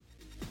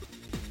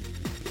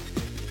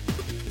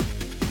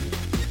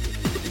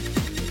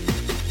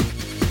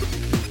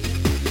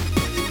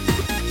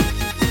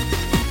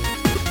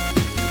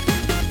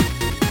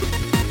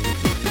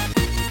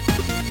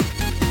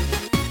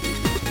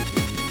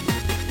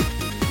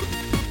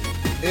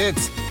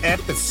It's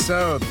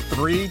episode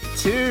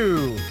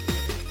 32.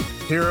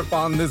 Here up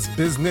on this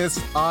business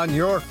on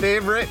your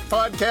favorite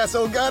podcast.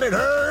 Oh God, it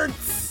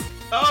hurts.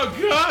 Oh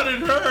God,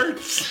 it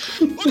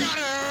hurts.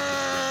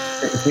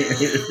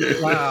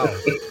 Wow.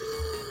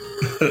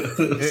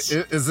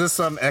 Is this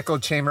some echo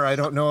chamber I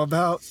don't know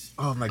about?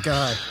 Oh my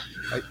God.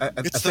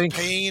 It's the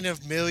pain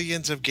of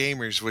millions of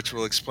gamers, which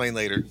we'll explain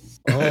later.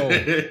 Oh.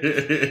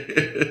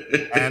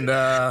 And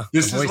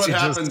this is what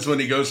happens when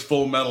he goes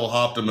Full Metal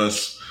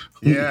Optimus.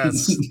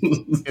 Yes.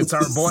 It's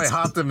our boy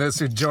Optimus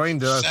who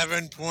joined us.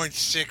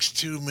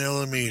 7.62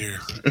 millimeter.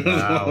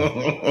 Wow.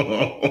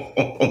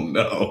 Oh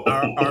no.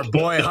 Our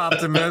boy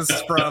Optimus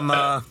from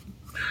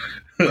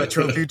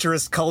Retro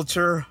Futurist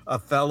Culture, a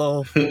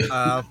fellow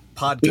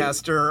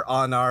podcaster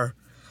on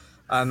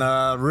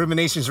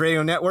Ruminations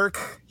Radio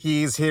Network.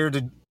 He's here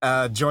to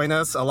join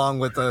us along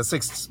with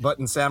Six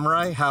Button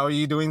Samurai. How are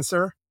you doing,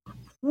 sir?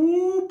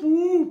 Whoop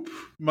whoop.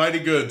 Mighty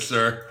good,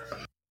 sir.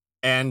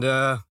 And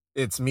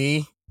it's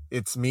me.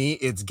 It's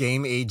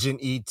Game Agent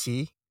ET.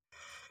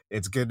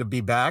 It's good to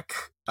be back.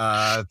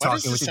 Why does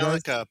Talking it with you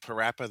sound guys. like a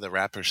Parappa the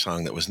Rapper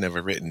song that was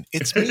never written?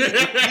 It's me, Game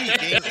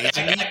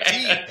Agent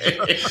ET.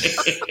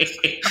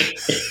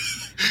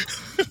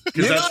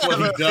 Because that's what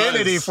he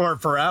affinity does. for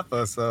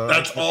Parappa, so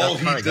That's all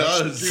he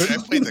does. Dude, I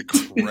played the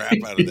crap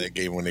out of that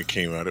game when it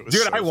came out. It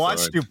was I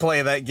watched you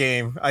play that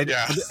game. I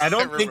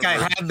don't think I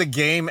had the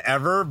game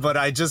ever, but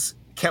I just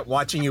kept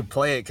watching you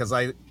play it because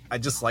I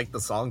just like the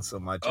song so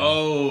much.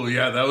 Oh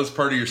yeah, that was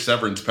part of your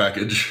severance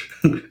package.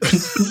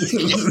 That's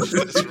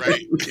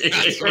right.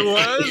 It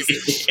was.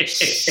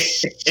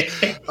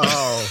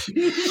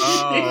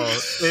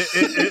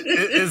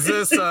 Is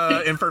this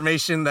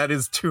information that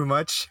is too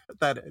much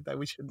that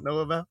we should know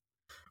about,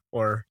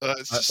 or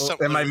It's just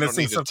something am I we don't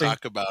missing need to something?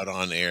 talk about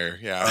on air?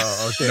 Yeah.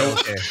 Oh,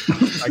 okay.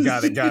 I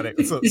got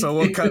it. So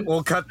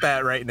we'll cut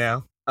that right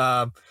now.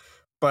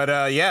 But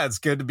yeah, it's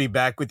good to be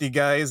back with you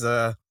guys.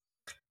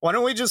 Why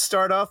don't we just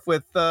start off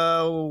with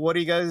what are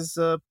you guys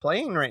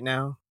playing right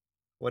now?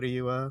 What are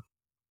you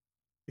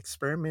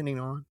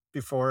experimenting on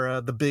before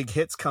the big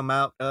hits come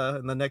out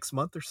in the next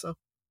month or so?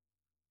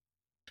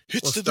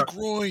 Hits to the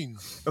groin.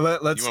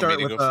 Let's You want start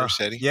me to with go first,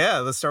 Eddie? Yeah,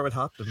 let's start with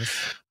Optimus.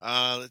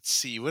 Let's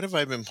see. What have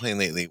I been playing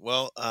lately?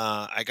 Well,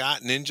 I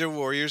got Ninja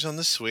Warriors on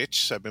the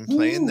Switch. So I've been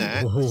playing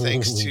that.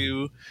 Thanks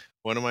to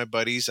one of my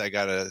buddies. I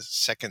got a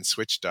second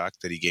Switch dock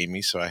that he gave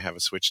me. So I have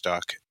a Switch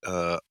dock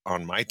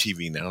on my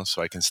TV now.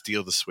 So I can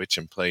steal the Switch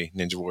and play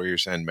Ninja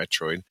Warriors and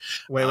Metroid.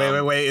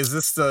 Wait. Is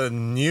this the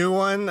new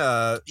one?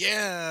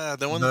 Yeah,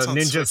 the one the that's on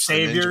Ninja Switch, the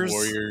Saviors? Ninja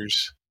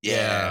Warriors.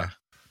 Yeah.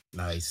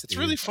 Nice. It's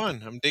really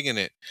fun. I'm digging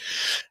it.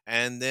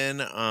 And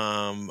then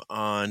on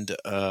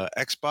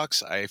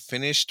Xbox, I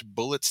finished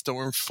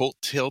Bulletstorm Full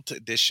Tilt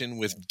Edition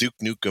with Duke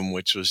Nukem,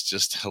 which was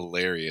just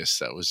hilarious.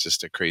 That was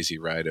just a crazy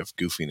ride of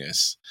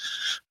goofiness.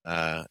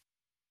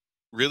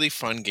 Really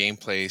fun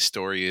gameplay.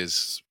 Story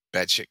is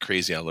batshit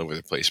crazy all over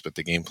the place, but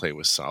the gameplay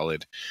was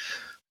solid.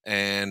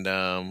 And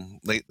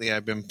lately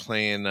I've been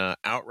playing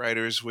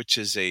Outriders, which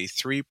is a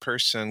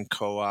 3-person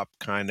co-op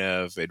kind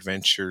of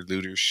adventure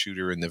looter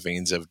shooter in the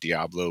veins of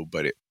Diablo,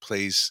 but it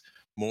plays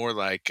more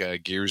like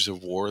Gears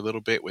of War a little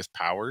bit with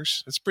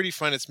powers. It's pretty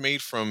fun. It's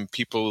made from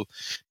People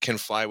Can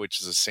Fly, which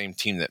is the same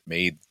team that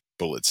made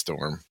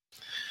Bulletstorm.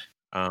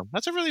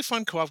 That's a really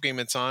fun co-op game.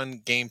 It's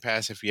on Game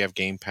Pass. If you have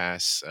Game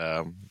Pass,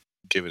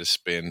 give it a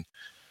spin.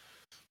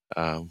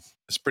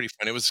 It's pretty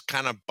fun. It was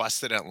kind of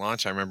busted at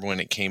launch. I remember when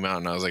it came out,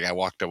 and I was like, I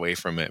walked away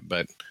from it.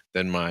 But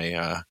then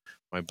my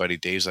buddy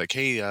Dave's like,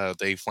 hey,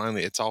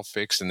 it's all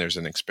fixed, and there's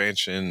an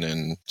expansion.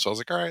 And so I was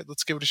like, all right,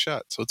 let's give it a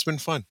shot. So it's been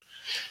fun.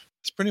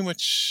 It's pretty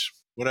much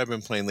what I've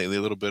been playing lately.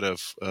 A little bit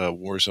of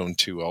Warzone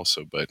 2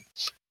 also, but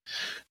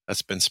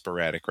that's been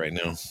sporadic right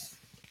now.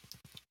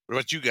 What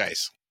about you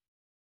guys?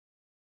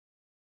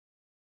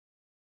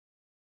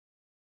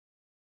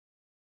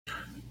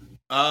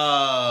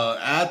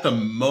 At the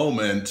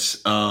moment,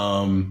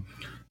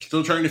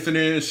 still trying to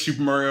finish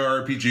Super Mario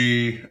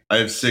RPG. I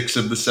have 6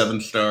 of the 7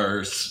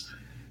 stars.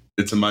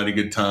 It's a mighty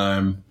good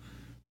time.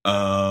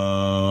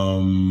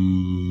 I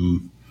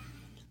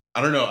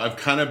don't know. I've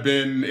kind of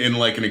been in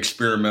like an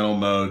experimental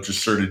mode,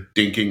 just sort of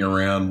dinking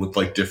around with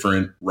like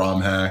different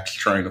ROM hacks,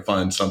 trying to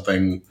find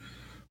something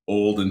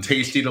old and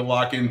tasty to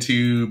lock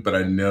into. But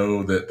I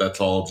know that that's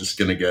all just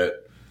going to get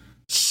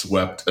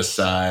swept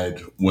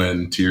aside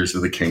when Tears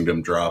of the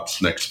Kingdom drops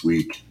next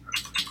week.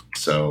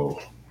 So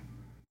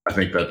I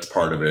think that's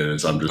part of it.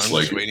 Is I'm just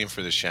waiting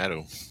for the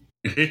shadow.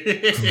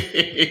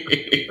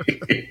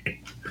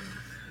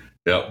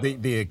 Yep.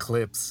 The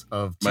eclipse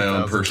of my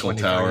own personal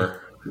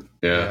tower.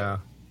 Yeah.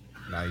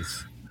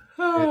 Nice.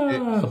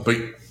 But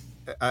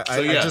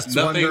I just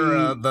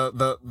wonder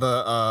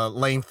the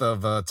length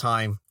of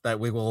time that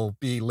we will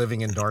be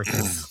living in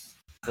darkness.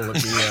 Will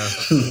it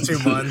be 2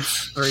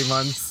 months, 3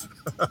 months?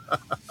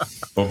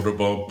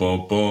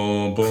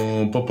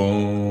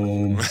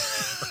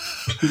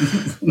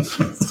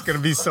 It's gonna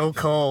be so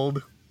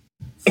cold.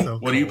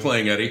 What are you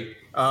playing, Eddie?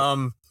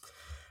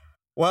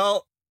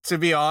 Well, to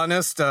be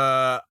honest,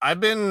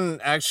 I've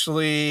been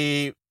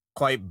actually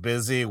quite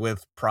busy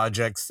with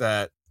projects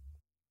that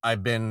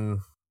I've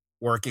been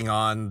working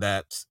on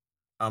that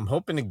I'm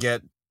hoping to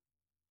get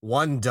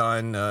one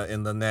done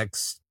in the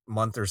next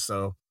month or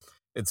so.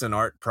 It's an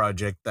art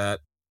project that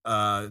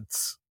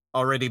it's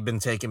already been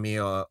taking me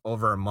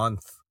over a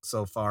month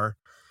so far,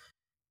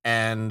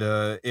 and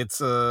I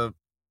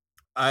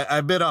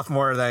bit off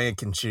more than I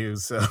can chew.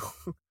 So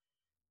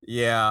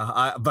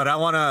yeah, but I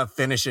want to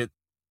finish it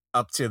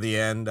up to the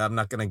end. I'm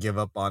not gonna give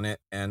up on it,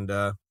 and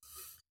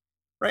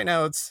right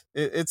now it's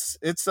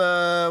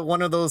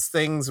one of those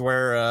things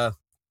where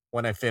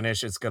when I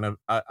finish,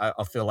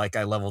 I'll feel like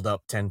I leveled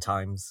up 10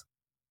 times.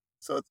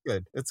 So it's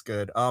good. It's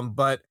good.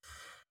 But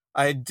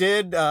I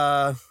did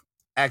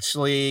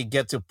actually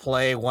get to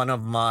play one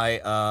of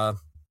my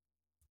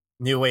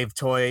New Wave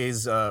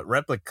Toys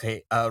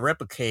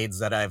replicades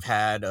that I've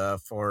had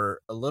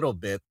for a little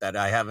bit that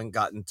I haven't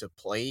gotten to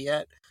play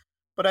yet.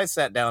 But I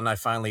sat down and I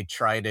finally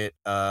tried it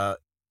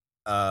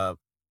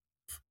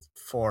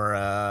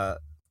for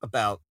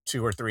about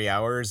 2 or 3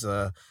 hours.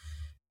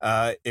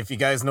 If you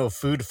guys know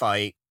Food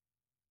Fight,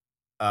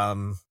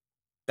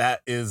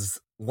 that is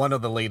one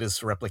of the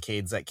latest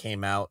replicades that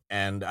came out,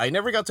 and I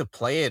never got to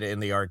play it in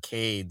the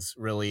arcades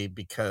really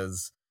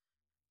because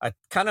I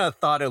kind of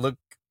thought it looked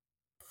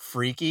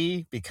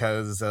freaky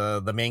because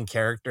the main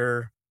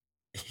character,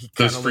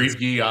 those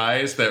freaky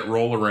eyes that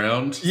roll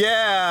around.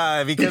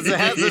 Yeah, because it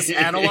has this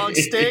analog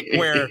stick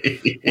where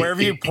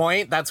wherever you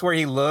point, that's where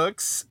he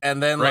looks,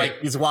 and then like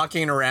he's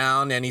walking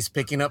around and he's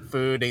picking up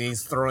food and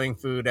he's throwing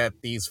food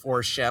at these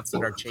 4 chefs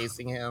that are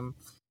chasing him.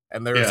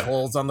 And there's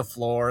holes on the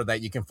floor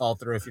that you can fall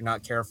through if you're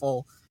not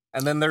careful.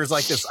 And then there's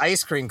like this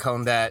ice cream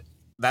cone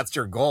that's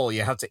your goal.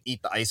 You have to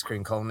eat the ice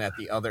cream cone at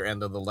the other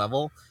end of the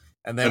level.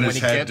 And then when his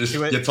head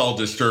gets all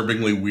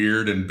disturbingly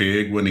weird and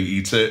big when he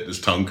eats it.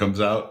 His tongue comes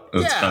out.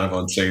 And it's kind of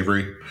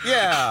unsavory.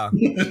 Yeah.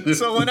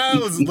 So when I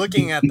was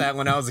looking at that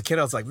when I was a kid,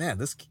 I was like, man,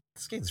 this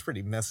game's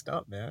pretty messed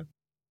up, man.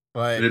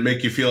 But did it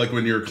make you feel like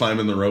when you were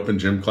climbing the rope in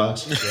gym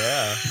class?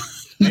 Yeah.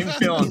 Made me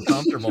feel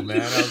uncomfortable,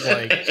 man. I was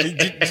like,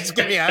 just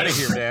get me out of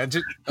here, man.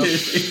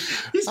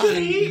 He's gonna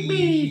eat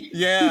me.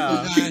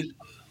 Yeah.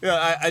 Yeah,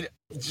 I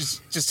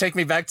just take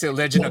me back to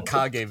Legend of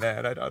Kage,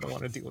 man. I don't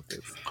want to deal with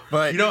this.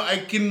 But I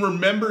can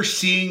remember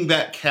seeing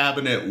that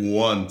cabinet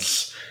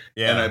once,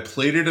 and I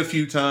played it a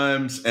few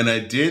times, and I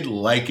did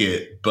like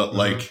it, but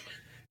like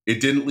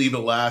it didn't leave a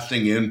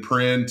lasting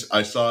imprint.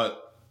 I saw it,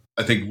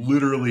 I think,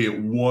 literally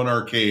at one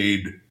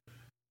arcade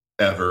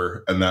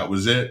ever, and that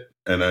was it.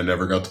 And I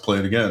never got to play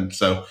it again.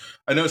 So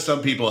I know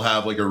some people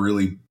have like a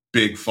really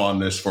big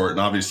fondness for it. And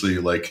obviously,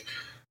 like,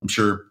 I'm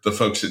sure the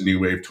folks at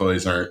New Wave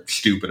Toys aren't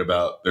stupid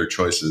about their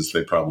choices.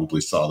 They probably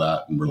saw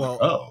that and were like,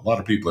 oh, a lot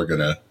of people are going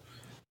to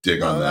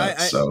dig on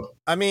that.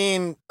 I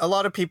mean, a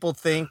lot of people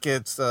think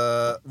it's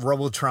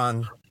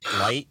Robotron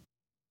Light,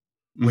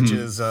 which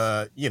is,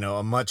 a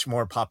much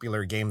more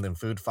popular game than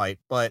Food Fight.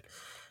 But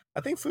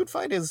I think Food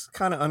Fight is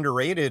kind of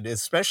underrated,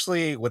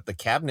 especially with the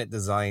cabinet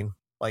design.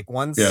 Like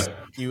once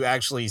you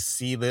actually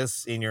see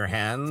this in your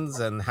hands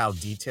and how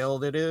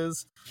detailed it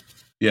is,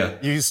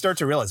 you start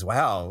to realize,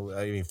 wow,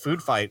 I mean,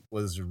 Food Fight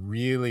was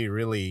really,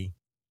 really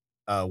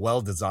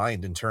well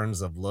designed in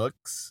terms of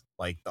looks.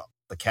 Like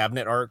the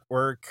cabinet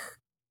artwork,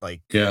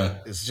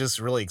 it's just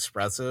really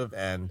expressive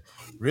and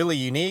really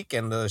unique.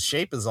 And the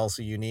shape is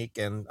also unique.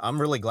 And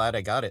I'm really glad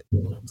I got it.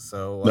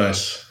 So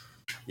nice.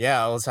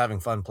 I was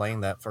having fun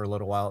playing that for a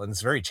little while, and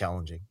it's very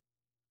challenging.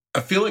 I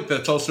feel like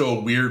that's also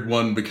a weird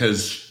one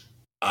because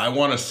I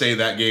want to say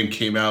that game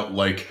came out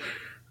like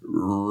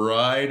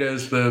right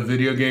as the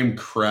video game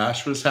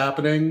crash was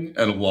happening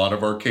and a lot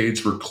of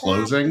arcades were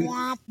closing.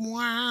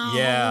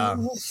 Yeah.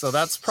 So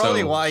that's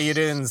probably why you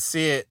didn't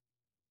see it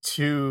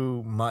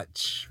too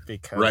much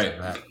because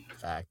of that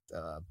fact.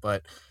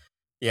 But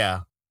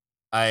yeah,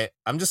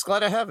 I'm just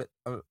glad I have it.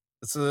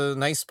 It's a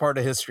nice part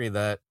of history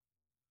that,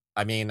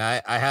 I mean,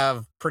 I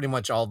have pretty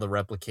much all the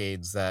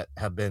replicades that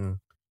have been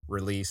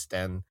released,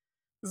 and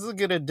this is a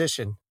good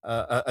addition.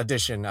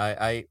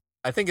 I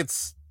think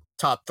it's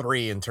top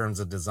 3 in terms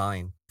of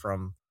design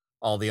from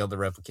all the other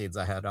replicades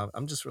I had.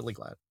 I'm just really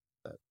glad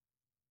that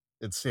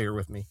it's here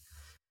with me.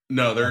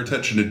 No, their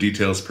attention to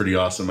detail is pretty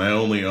awesome. I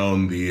only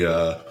own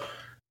the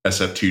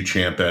SF2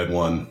 Champ Ed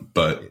one,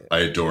 but I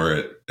adore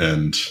it,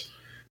 and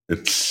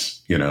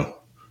it's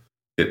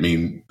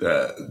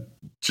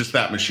just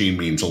that machine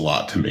means a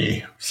lot to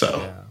me.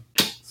 So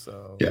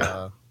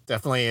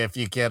definitely, if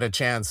you get a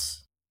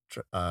chance,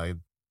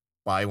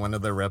 buy one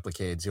of the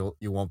replicades.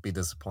 You won't be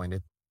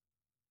disappointed.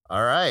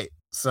 All right.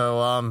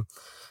 So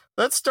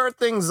let's start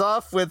things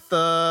off with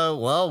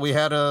we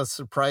had a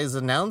surprise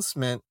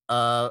announcement.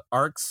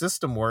 Arc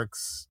System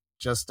Works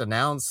just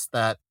announced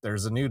that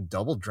there's a new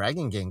Double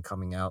Dragon game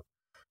coming out.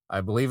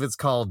 I believe it's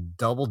called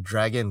Double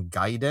Dragon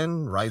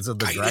Gaiden, Rise of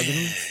the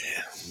Dragon.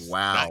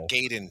 Wow. Not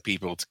Gaiden,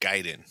 people, it's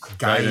Gaiden.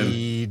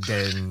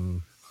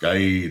 Gaiden.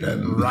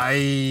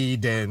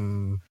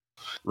 Raiden.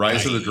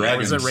 Rise of the Dragon.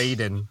 Or is it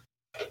Raiden?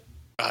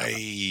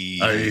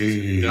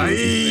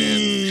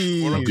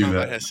 Mortal do Kombat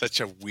that. has such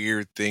a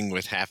weird thing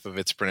with half of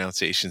its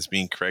pronunciations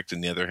being correct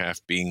and the other half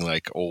being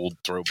like old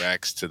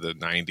throwbacks to the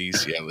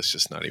 90s. Yeah, let's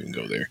just not even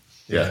go there.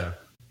 Yeah.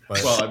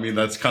 But, Well, I mean,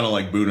 that's kind of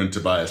like Boone and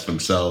Tobias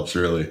themselves,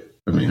 really.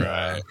 I mean,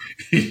 Right.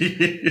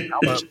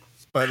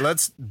 but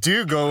let's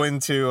go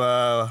into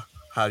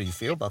how do you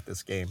feel about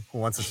this game? Who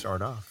wants to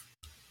start off?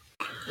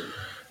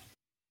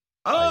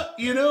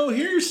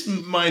 Here's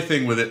my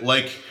thing with it.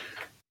 Like,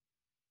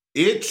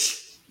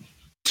 it's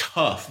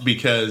tough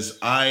because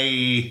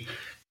I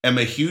am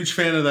a huge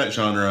fan of that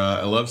genre.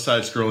 I love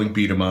side-scrolling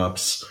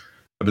beat-em-ups.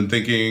 I've been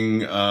thinking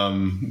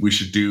we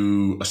should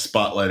do a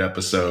spotlight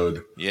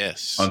episode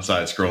Yes. on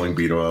side-scrolling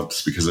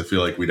beat-em-ups because I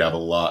feel like we'd have a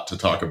lot to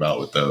talk about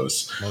with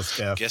those. Most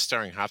def. Guest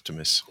starring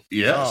Optimus.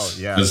 Yes.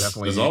 Oh yeah, as,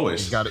 definitely. as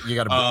always. You got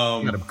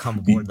to come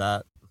aboard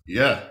that.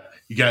 Yeah,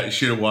 you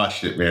should have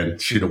watched it, man.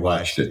 Should have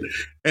watched it.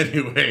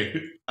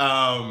 Anyway,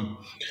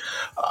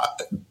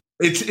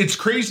 it's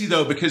crazy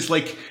though because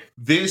like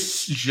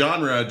this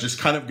genre just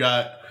kind of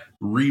got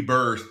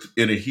rebirthed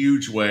in a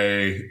huge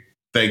way,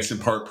 thanks in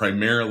part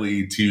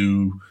primarily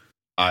to,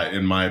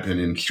 in my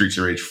opinion, Streets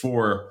of Rage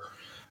 4.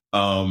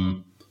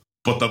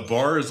 But the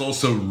bar is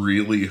also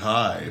really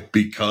high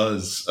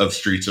because of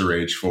Streets of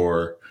Rage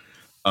 4.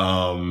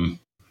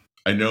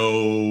 I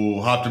know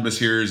Optimus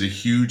here is a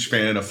huge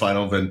fan of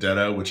Final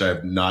Vendetta, which I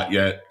have not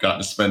yet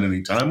gotten to spend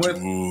any time with.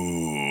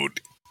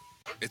 Dude.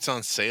 It's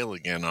on sale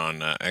again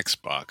on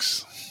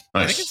Xbox.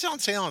 Nice. I think it's on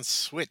sale on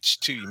Switch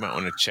too. You might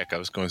want to check. I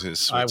was going through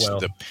the I Switch, will.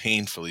 the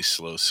painfully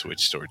slow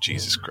Switch store.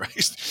 Jesus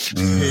Christ.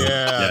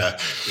 Yeah.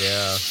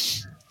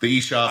 The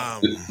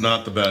eShop is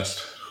not the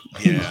best.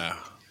 Yeah.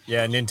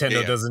 Yeah,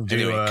 Nintendo doesn't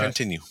do Anyway,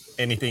 continue.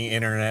 anything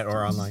internet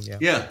or online.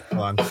 Yeah. Go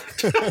on.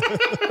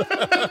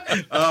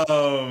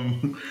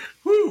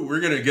 We're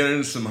gonna get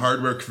into some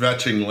hardware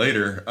kvetching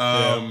later.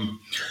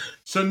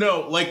 So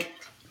no, like,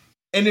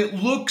 and it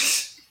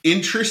looks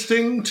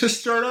interesting to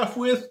start off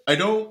with. I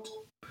don't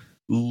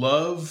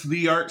love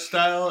the art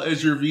style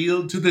as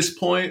revealed to this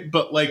point,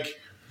 but like,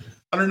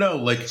 I don't know,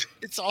 like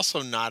It's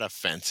also not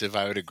offensive.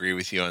 I would agree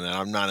with you on that.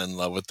 I'm not in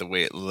love with the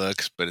way it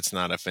looks, but it's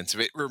not offensive.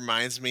 It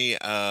reminds me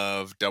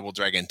of Double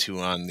Dragon 2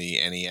 on the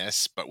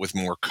NES, but with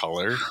more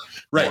color,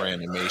 Right. more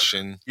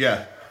animation.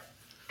 yeah.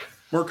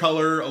 More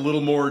color, a little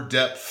more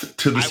depth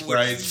to the I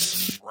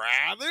sprites. would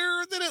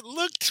rather that it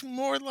looked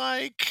more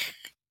like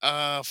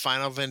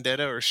Final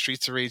Vendetta or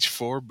Streets of Rage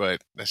 4,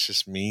 but that's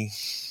just me.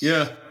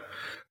 Yeah.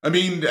 I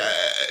mean,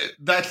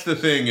 that's the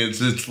thing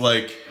is it's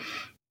like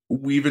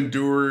we've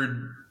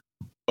endured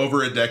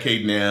over a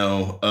decade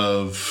now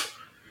of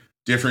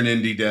different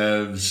indie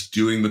devs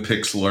doing the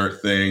pixel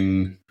art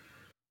thing.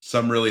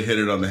 Some really hit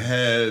it on the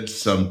head,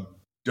 some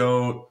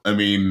don't. I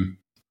mean,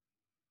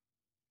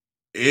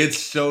 it's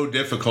so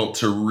difficult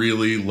to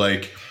really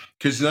like,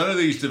 because none of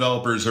these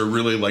developers are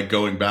really like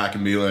going back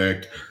and be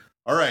like,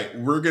 all right,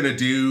 we're going to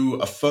do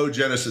a faux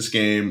Genesis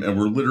game and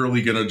we're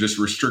literally going to just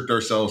restrict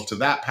ourselves to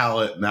that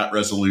palette and that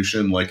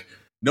resolution. Like,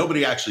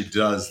 nobody actually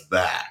does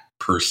that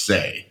per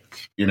se.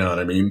 You know what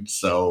I mean?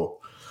 So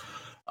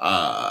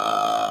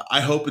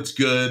I hope it's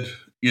good.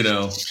 You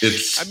know,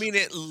 I mean,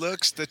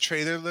 the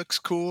trailer looks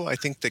cool. I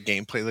think the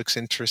gameplay looks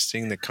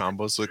interesting. The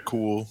combos look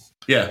cool.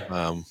 Yeah.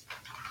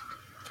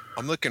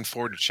 I'm looking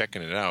forward to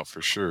checking it out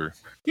for sure.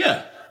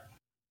 Yeah.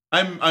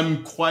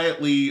 I'm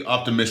quietly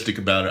optimistic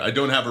about it. I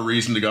don't have a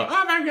reason to go,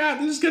 oh my God,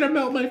 this is going to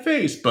melt my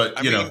face. But,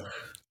 I you mean, know,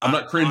 I'm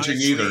not cringing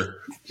honestly, either.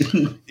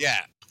 Yeah.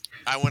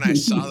 When I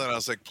saw that, I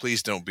was like,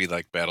 please don't be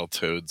like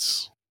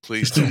Battletoads.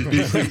 Please don't be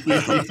like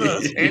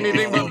Battletoads.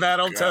 Anything but Oh,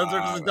 Battletoads or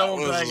God, just Double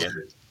that was-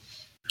 Dragon.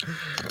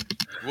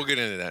 We'll get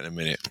into that in a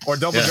minute. Or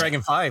Double Yeah.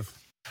 Dragon 5.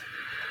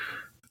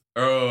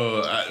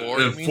 Oh,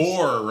 Four, you mean?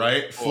 4,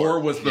 right? 4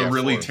 was the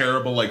really 4.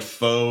 terrible, like,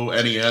 faux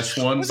NES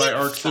one Was by it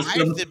Arc 5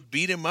 System. the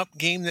beat 'em up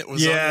game that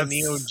was Yeah, on the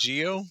Neo it's-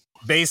 Geo?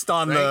 Based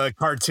on the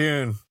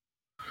cartoon.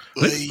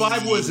 This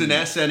 5 was an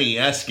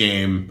SNES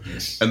game,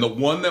 and the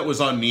one that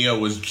was on Neo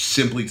was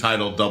simply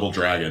titled Double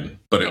Dragon,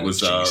 but it Oh,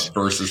 was jeez.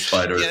 versus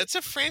Spider. Yeah, it's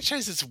a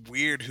franchise that's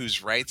weird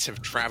whose rights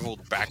have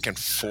traveled back and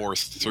forth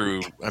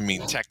through. I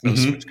mean, Techno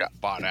Mhm. Switch got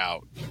bought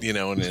out, you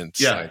know, and it's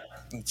Yeah. like,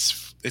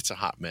 it's a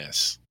hot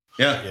mess.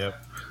 Yeah.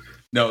 Yep.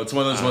 No, it's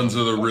one of those ones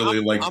with a really,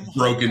 like, I'm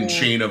broken hopeful.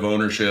 chain of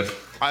ownership.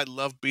 I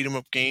love beat 'em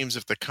up games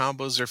if the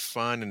combos are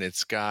fun and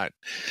it's got,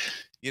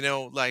 you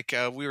know, like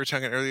we were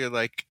talking earlier,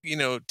 like, you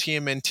know,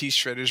 TMNT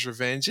Shredder's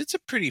Revenge. It's a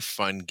pretty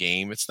fun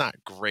game. It's not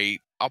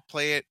great. I'll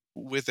play it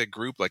with a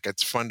group. Like,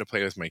 it's fun to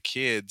play with my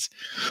kids.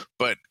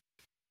 But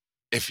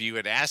if you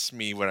had asked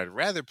me what I'd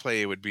rather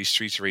play, it would be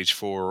Streets of Rage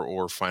 4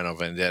 or Final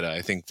Vendetta.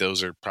 I think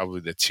those are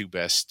probably the two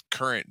best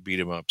current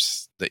beat 'em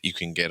ups that you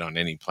can get on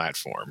any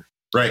platform.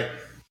 Right.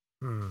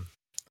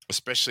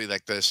 Especially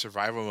like the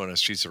survival mode on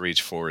Streets of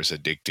Rage 4 is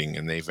addicting,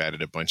 and they've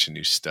added a bunch of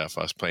new stuff.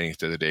 I was playing it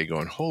the other day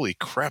going, holy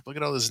crap, look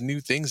at all those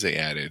new things they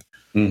added.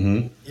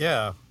 Mm-hmm.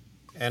 Yeah.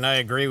 And I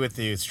agree with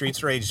you.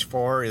 Streets Rage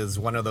 4 is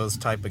one of those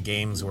type of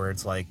games where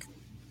it's like,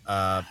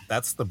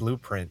 that's the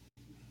blueprint.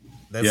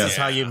 This Yeah. is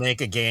how you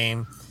make a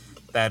game.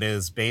 that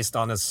is based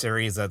on a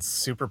series that's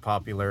super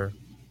popular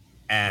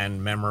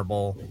and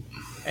memorable,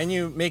 and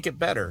you make it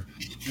better.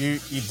 You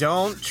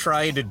don't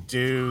try to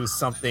do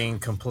something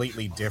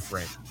completely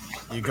different.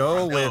 You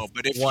go No, with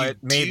but if what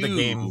you made the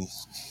game do,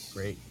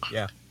 great.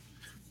 Yeah.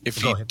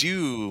 if Go you ahead.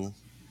 do,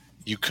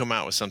 you come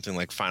out with something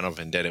like Final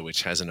Vendetta,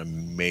 which has an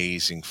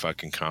amazing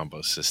fucking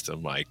combo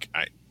system. Like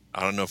I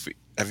don't know if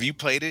have you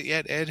played it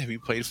yet, Ed? Have you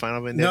played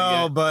Final Vendetta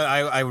No, yet? but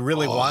I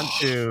really want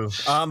to.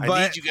 I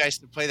But need you guys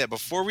to play that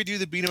before we do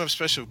the beat 'em up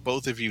special.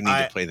 Both of you need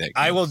to play that game.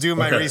 I will do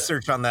my Okay.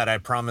 research on that. I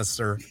promise,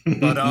 sir.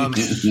 But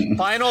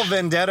Final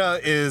Vendetta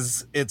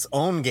is its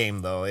own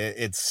game, though.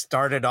 It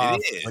started off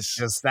with is.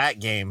 just that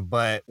game,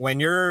 but when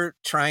you're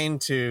trying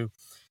to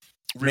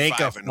make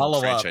a Revive an old follow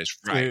up, franchise,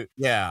 right?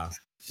 yeah,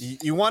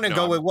 you want to No,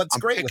 go with what's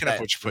I'm great picking with up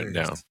that. what you're putting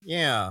series. down.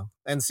 Yeah,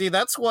 and see,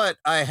 that's what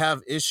I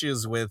have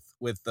issues with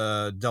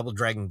Double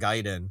Dragon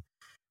Gaiden.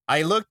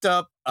 I looked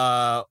up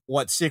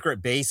what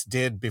Secret Base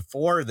did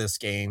before this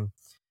game,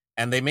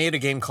 and they made a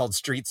game called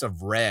Streets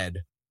of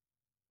Red,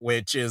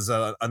 which is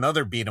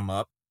another beat 'em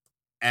up.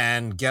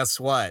 And guess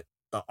what?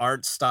 The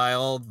art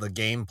style, the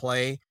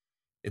gameplay,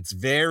 it's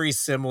very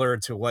similar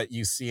to what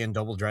you see in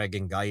Double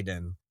Dragon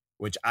Gaiden,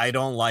 which I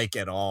don't like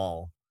at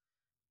all.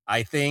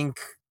 I think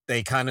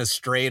they kind of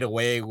strayed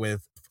away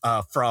with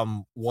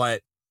from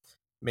what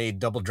made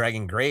Double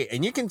Dragon great,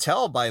 and you can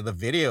tell by the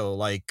video.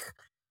 Like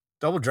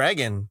Double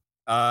Dragon,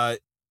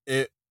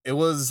 it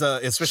was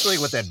especially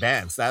with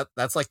Advance.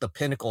 That's like the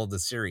pinnacle of the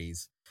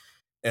series.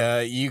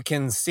 You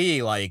can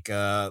see like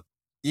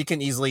you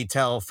can easily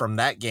tell from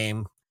that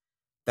game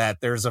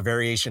that there's a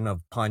variation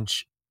of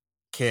punch,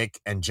 kick,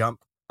 and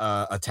jump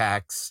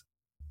attacks.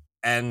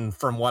 And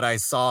from what I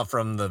saw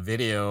from the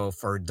video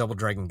for Double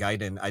Dragon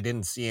Gaiden, I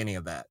didn't see any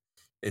of that.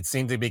 It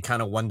seemed to be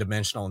kind of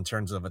one-dimensional in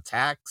terms of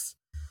attacks.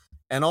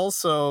 And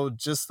also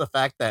just the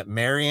fact that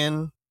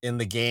Marion in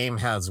the game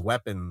has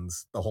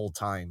weapons the whole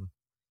time.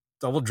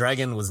 Double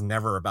Dragon was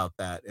never about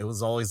that. It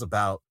was always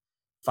about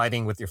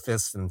fighting with your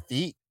fists and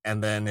feet.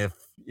 And then if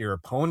your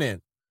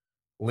opponent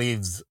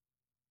leaves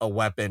a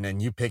weapon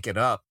and you pick it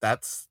up,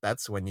 that's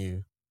when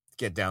you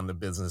get down to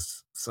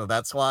business. So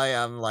that's why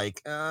I'm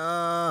like,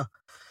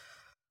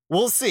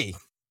 we'll see.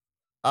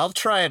 I'll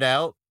try it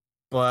out,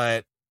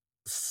 but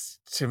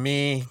to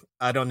me,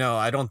 I don't know.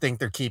 I don't think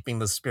they're keeping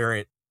the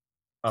spirit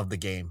of the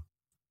game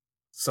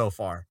so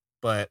far,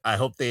 but I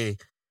hope they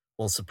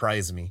will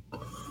surprise me.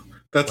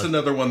 That's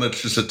another one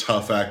that's just a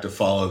tough act to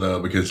follow, though,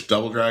 because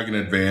Double Dragon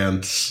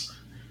Advance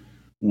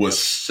was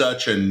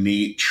such a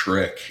neat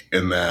trick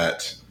in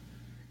that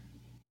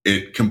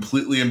it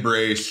completely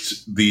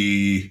embraced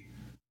the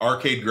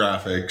arcade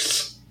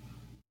graphics,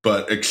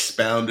 but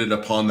expounded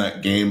upon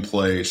that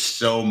gameplay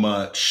so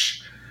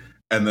much,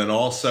 and then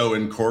also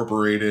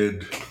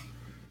incorporated,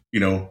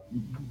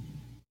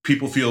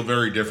 people feel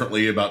very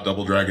differently about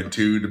Double Dragon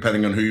 2,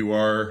 depending on who you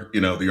are.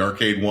 The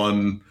arcade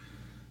one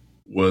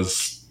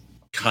was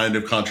kind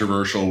of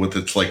controversial with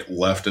its like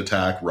left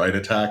attack, right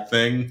attack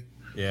thing.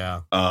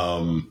 Yeah.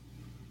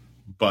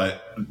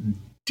 But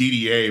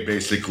DDA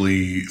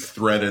basically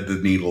threaded the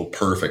needle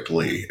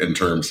perfectly in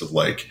terms of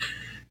like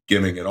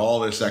giving it all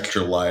this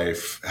extra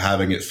life,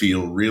 having it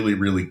feel really,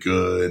 really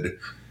good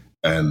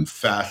and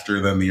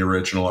faster than the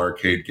original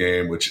arcade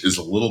game, which is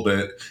a little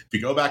bit, if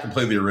you go back and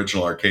play the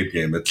original arcade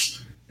game,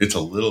 it's a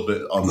little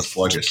bit on the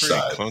sluggish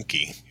side.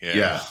 Clunky.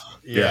 Yeah.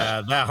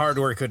 That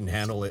hardware couldn't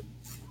handle it.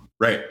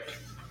 Right.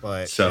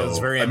 But so, it was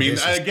very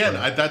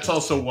that's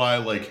also why,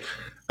 like,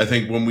 I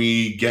think when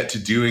we get to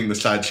doing the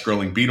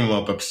side-scrolling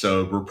beat-em-up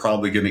episode, we're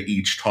probably going to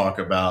each talk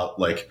about,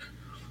 like,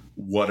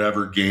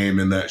 whatever game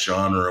in that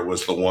genre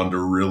was the one to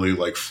really,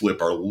 like,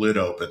 flip our lid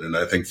open. And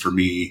I think for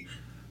me,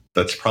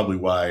 that's probably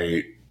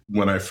why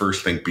when I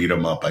first think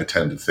beat-em-up, I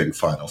tend to think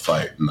Final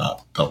Fight,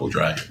 not Double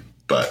Dragon.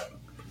 But,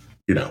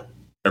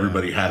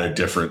 everybody had a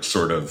different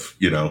sort of,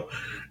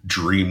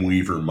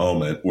 Dreamweaver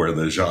moment where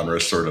the genre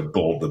sort of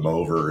bowled them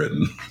over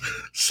and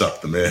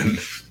sucked them in.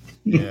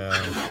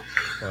 Yeah,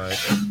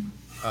 but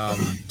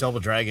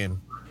Double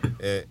Dragon,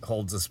 it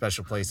holds a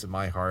special place in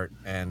my heart,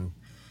 and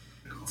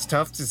it's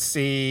tough to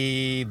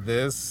see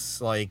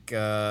this like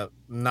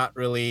not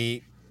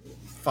really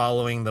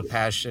following the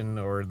passion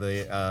or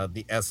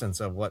the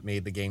essence of what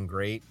made the game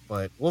great.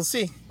 But we'll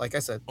see. Like I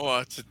said,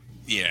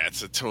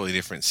 it's a totally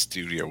different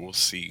studio. We'll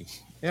see.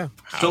 Yeah,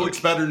 still looks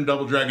better than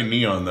Double Dragon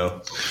Neon,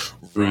 though.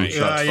 Right.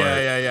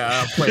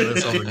 Yeah. I'll play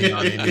this over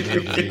Neon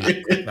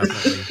immediately.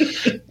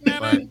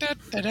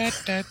 Definitely.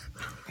 But,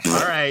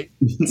 all right.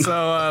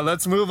 So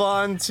let's move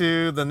on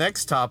to the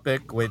next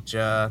topic, which,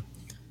 Super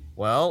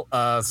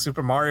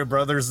Mario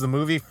Brothers, the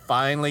movie,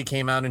 finally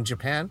came out in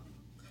Japan.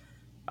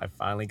 I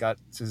finally got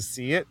to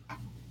see it.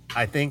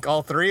 I think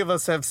all three of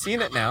us have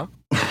seen it now.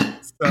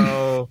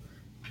 So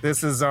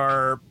this is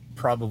our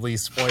probably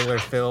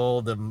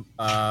spoiler-filled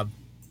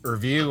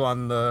review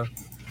on the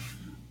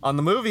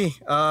movie.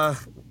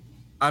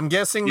 I'm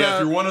guessing if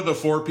you're one of the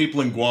 4 people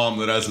in Guam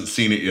that hasn't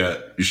seen it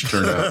yet, you should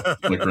turn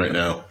out like right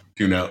now.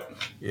 Tune out.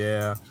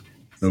 Yeah.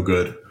 No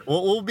good.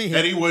 We'll be here.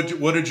 Eddie,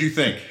 what did you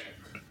think?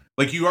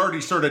 Like you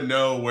already sort of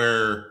know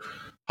where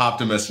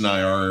Optimus and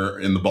I are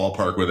in the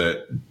ballpark with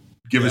it.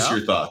 Give us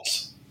your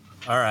thoughts.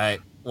 All right.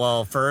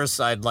 Well, first,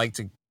 I'd like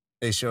to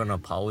issue an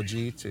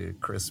apology to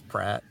Chris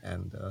Pratt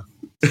and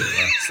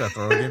Seth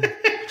Rogen.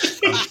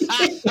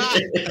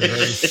 I'm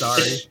very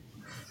sorry.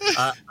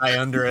 I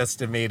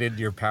underestimated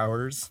your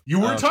powers.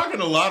 You were talking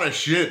a lot of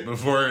shit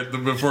before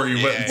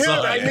you went and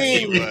saw it. I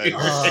mean,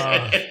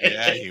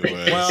 yeah, he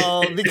was.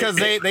 Well, because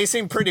they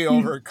seem pretty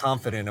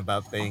overconfident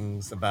about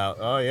things. About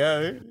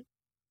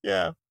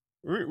yeah,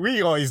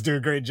 we always do a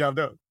great job.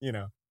 Don't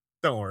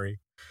worry.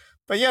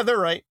 But yeah, they're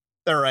right.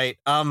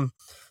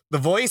 The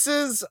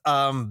voices,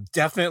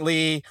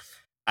 definitely,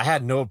 I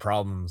had no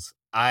problems.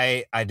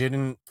 I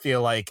didn't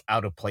feel like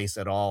out of place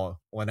at all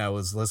when I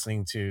was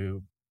listening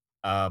to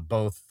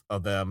both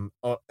of them,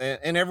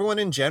 and everyone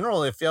in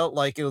general. It felt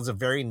like it was a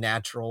very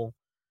natural,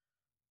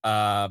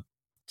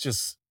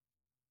 just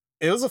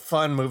it was a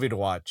fun movie to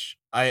watch.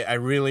 I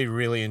really,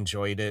 really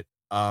enjoyed it.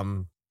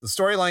 The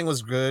storyline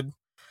was good.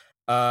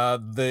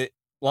 A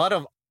lot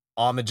of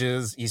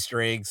homages,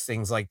 Easter eggs,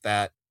 things like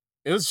that.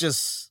 It was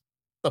just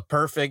the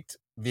perfect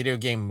video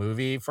game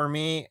movie for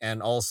me,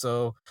 and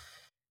also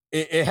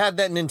it had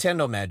that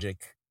Nintendo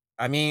magic.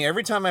 I mean,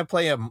 every time I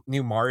play a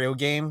new Mario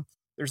game,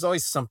 there's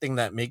always something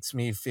that makes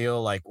me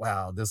feel like,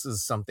 wow, this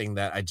is something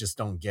that I just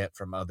don't get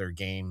from other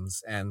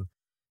games. And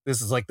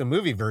this is like the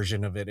movie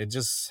version of it. It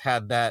just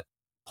had that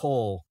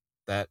pull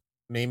that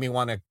made me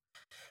want to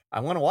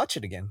watch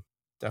it again.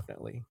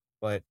 Definitely.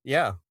 But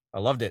yeah, I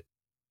loved it.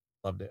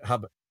 How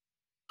about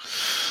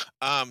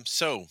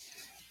So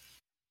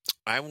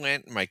I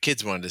went, my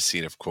kids wanted to see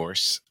it, of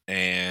course,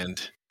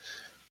 and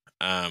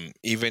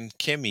even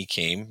Kimmy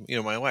came,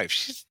 my wife.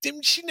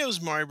 She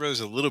knows Mario Bros.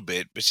 A little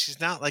bit, but she's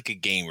not like a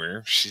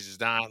gamer. She's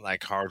not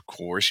like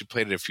hardcore. She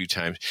played it a few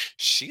times.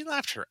 She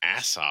laughed her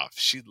ass off.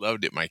 She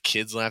loved it. My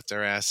kids laughed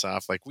their ass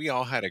off. Like, we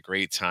all had a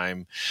great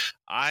time.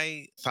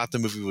 I thought the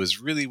movie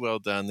was really well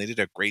done. They did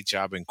a great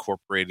job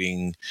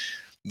incorporating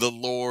the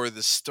lore,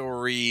 the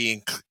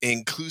story,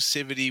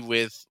 inclusivity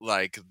with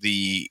like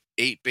the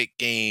 8-bit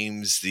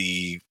games,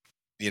 the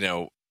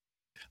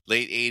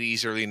late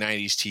 80s, early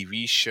 90s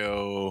TV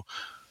show.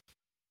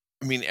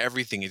 I mean,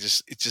 everything. It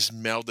just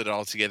melded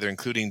all together,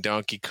 including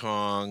Donkey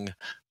Kong,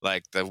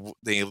 like the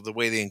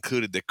way they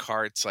included the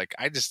carts. Like,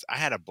 I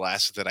had a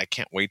blast with it. I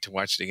can't wait to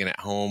watch it again at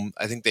home.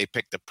 I think they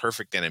picked the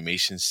perfect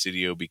animation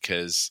studio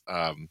because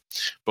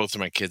both of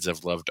my kids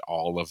have loved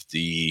all of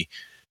the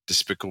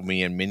Despicable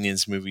Me and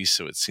Minions movies,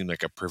 so it seemed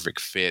like a perfect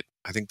fit.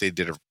 I think they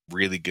did a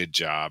really good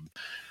job.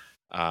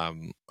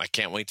 I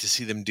can't wait to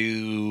see them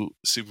do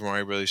Super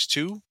Mario Bros.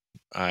 2.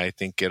 I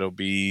think it'll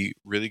be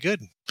really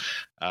good.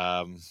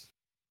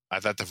 I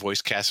thought the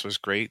voice cast was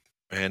great,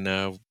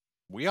 and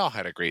we all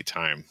had a great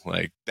time.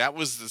 Like, that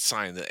was the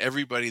sign that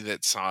everybody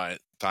that saw it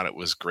thought it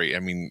was great. I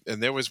mean,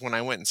 and there was, when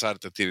I went and saw it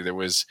at the theater, there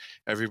was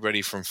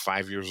everybody from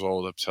 5 years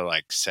old up to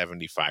like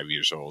 75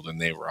 years old,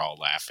 and they were all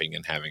laughing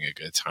and having a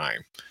good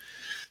time.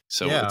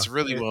 So it's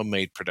really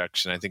well-made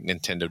production. I think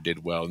Nintendo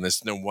did well, and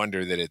it's no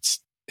wonder that it's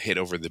hit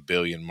over the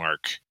billion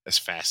mark as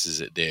fast as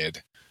it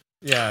did.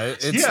 Yeah,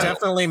 it's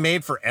definitely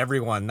made for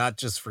everyone, not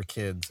just for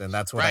kids, and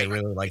that's what I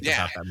really liked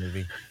about that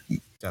movie.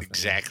 Definitely.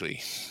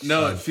 Exactly.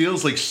 No, it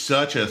feels like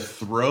such a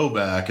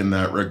throwback in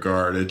that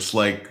regard. It's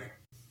like,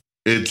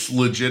 it's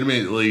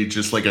legitimately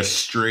just like a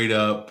straight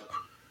up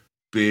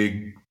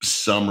big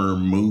summer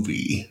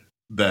movie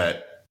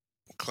that,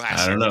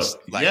 classic. I don't know.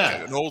 Like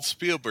an old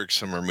Spielberg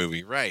summer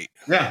movie, right?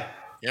 Yeah.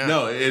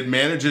 No, it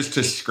manages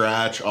to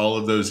scratch all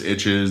of those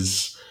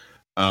itches.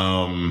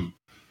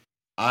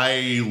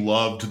 I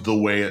loved the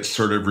way it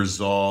sort of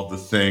resolved the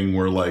thing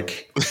where,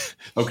 like,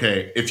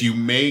 okay, if you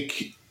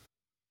make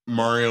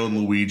Mario and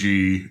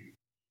Luigi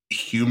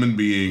human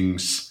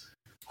beings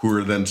who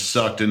are then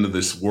sucked into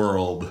this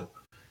world,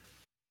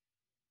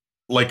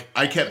 like,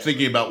 I kept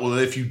thinking about, well,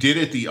 if you did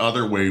it the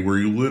other way, where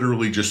you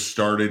literally just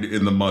started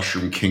in the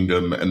Mushroom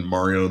Kingdom and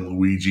Mario and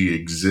Luigi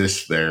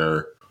exist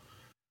there,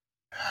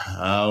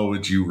 how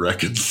would you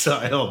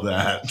reconcile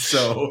that?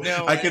 So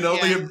I can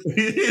only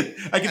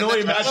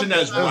imagine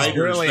as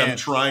writers them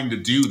trying to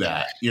do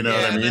that. You know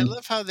what I mean? I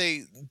love how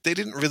they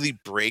didn't really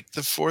break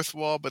the fourth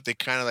wall, but they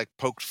kind of like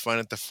poked fun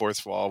at the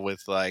fourth wall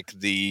with like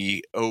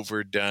the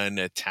overdone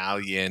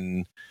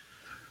Italian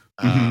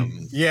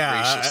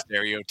racial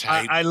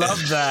stereotype. I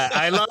love that.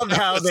 I love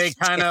how they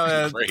kind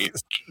of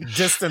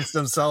distance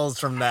themselves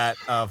from that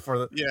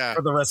for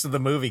the rest of the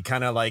movie,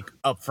 kind of like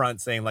up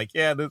front saying like,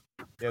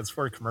 it's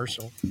for a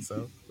commercial,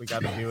 so we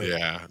got to do it.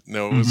 Yeah,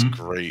 no, it was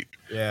great.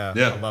 Yeah,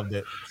 I loved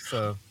it.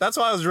 So that's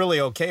why I was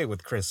really okay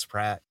with Chris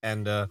Pratt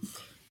and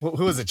who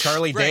was it?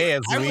 Charlie Day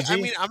as Luigi? I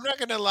mean, I'm not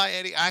gonna lie,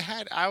 Eddie.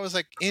 I was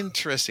like,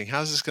 interesting.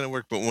 How's this gonna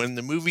work? But when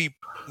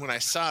I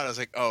saw it, I was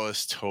like, oh,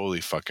 this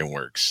totally fucking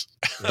works.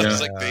 I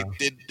was like,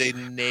 they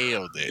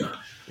nailed it.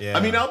 Yeah.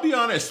 I mean, I'll be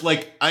honest.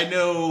 Like, I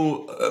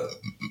know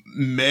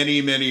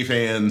many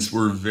fans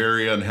were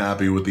very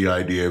unhappy with the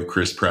idea of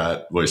Chris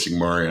Pratt voicing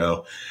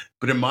Mario,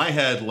 but in my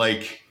head,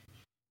 like,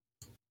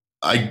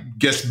 I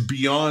guess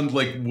beyond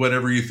like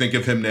whatever you think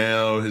of him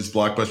now, his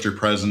blockbuster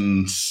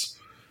presence,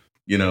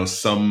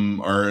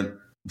 some aren't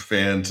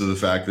fans of the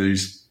fact that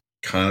he's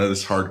kind of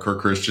this hardcore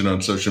Christian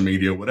on social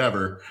media,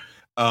 whatever.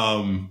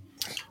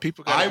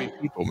 People gotta be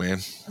people, man.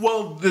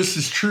 Well, this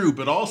is true,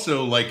 but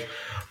also like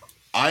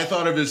I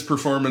thought of his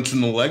performance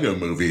in the Lego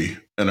Movie,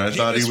 and I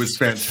thought he was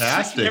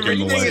fantastic in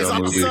the Lego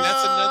Movie.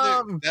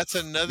 That's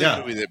another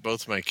movie that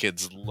both my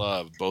kids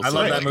love. I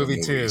love that movie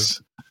movies.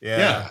 Too.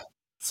 Yeah.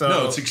 So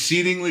no, it's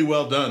exceedingly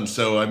well done.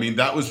 So I mean,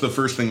 that was the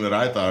first thing that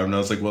I thought of, and I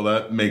was like, well,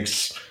 that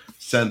makes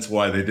sense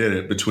why they did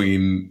it,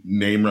 between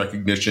name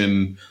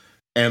recognition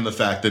and the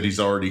fact that he's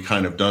already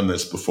kind of done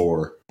this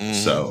before.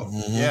 So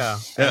yeah.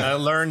 And I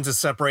learned to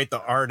separate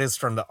the artist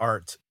from the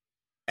art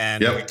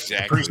and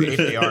appreciate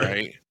the art.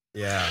 Right?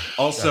 Yeah.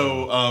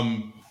 Also,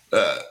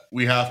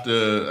 we have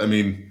to. I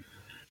mean,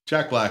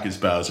 Jack Black is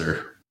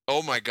Bowser.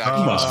 Oh my God!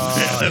 Come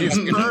on, he's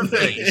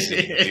perfect.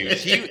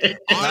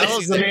 That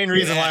was the main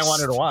reason why I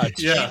wanted to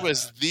watch. Yeah. He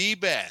was the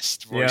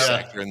best voice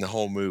actor in the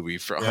whole movie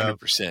for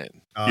 100%.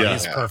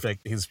 He's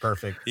perfect. He's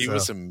perfect. He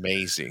was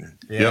amazing.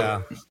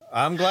 Yeah,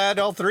 I'm glad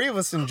all three of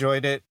us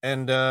enjoyed it.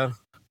 And I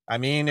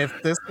mean,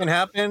 if this can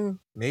happen,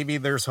 maybe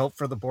there's hope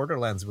for the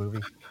Borderlands movie.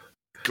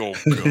 Oh God!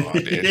 Come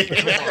on,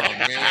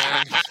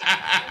 man.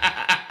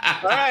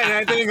 All right,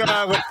 I think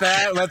with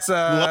that, let's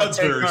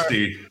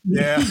bloodthirsty.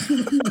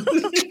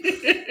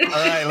 All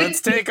right,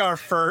 let's take our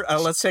break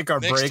for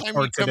today.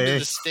 Come to the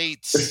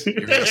States,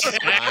 you're missing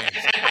mine.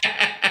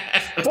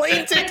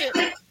 Plane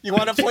ticket. You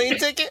want a plane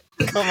ticket?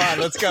 Come on,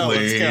 let's go.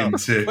 Plane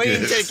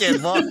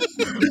ticket,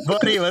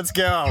 buddy. Let's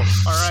go.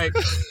 All right,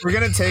 we're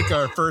gonna take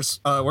our first.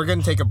 We're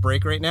gonna take a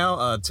break right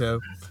now.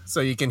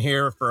 So you can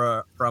hear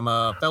from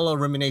a fellow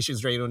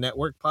Ruminations Radio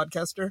Network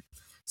podcaster.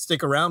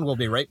 Stick around. We'll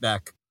be right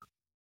back.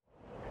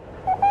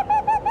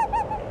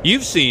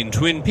 You've seen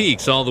Twin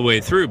Peaks all the way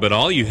through, but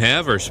all you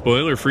have are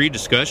spoiler-free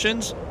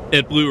discussions?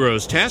 At Blue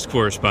Rose Task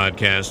Force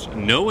Podcast,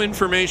 no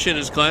information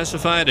is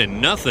classified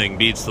and nothing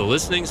beats the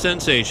listening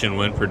sensation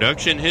when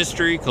production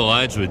history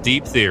collides with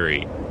deep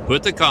theory.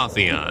 Put the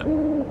coffee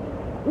on.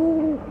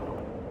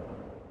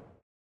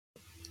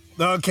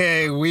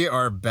 Okay, we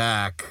are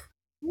back.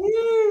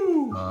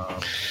 Woo!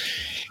 All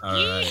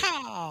right.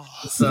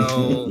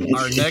 So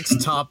our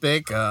next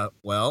topic,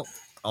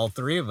 all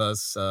three of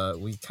us,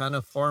 we kind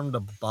of formed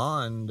a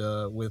bond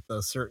with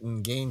a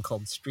certain game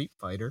called Street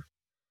Fighter,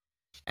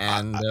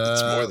 and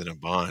it's more than a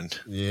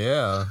bond.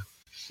 Yeah,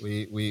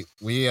 we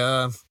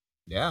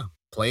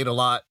played a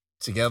lot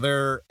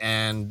together,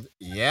 and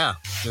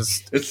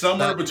it's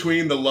somewhere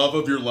between the love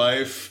of your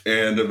life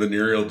and a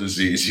venereal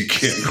disease you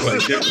can't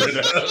quite get rid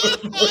of.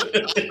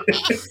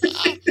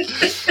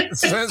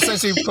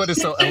 Since you put it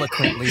so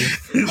eloquently,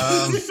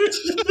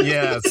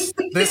 yes,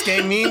 this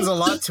game means a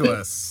lot to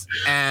us,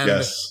 and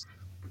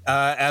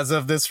as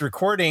of this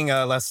recording,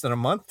 less than a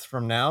month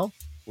from now,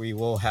 we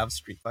will have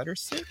Street Fighter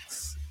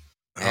 6.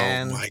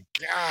 Oh my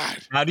God!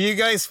 How do you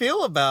guys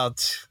feel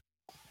about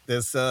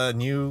this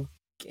new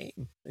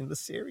game in the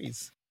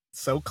series?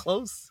 So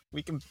close,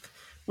 we can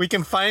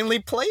finally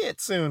play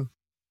it soon.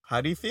 How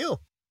do you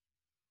feel?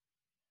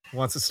 Who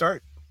wants to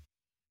start?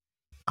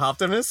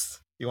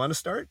 Optimus, you want to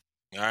start?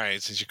 All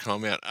right, since you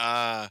called me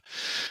out.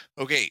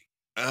 Okay.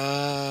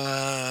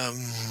 I'm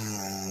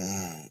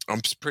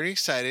pretty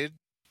excited.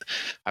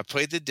 I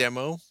played the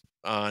demo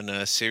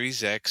on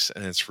Series X,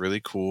 and it's really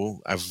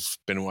cool. I've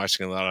been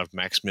watching a lot of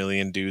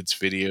Maximilian Dude's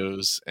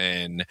videos,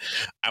 and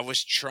I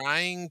was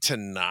trying to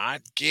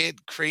not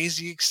get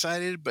crazy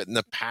excited, but in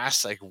the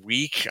past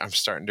week, I'm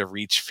starting to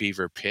reach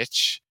fever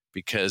pitch,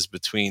 because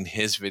between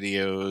his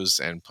videos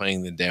and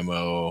playing the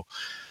demo,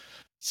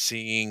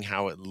 seeing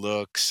how it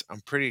looks,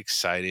 I'm pretty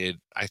excited.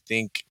 I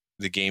think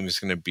the game is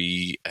going to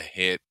be a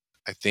hit.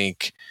 I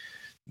think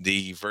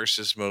the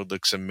versus mode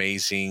looks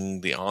amazing.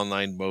 The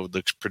online mode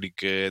looks pretty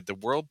good. The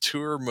World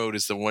Tour mode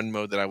is the one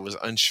mode that I was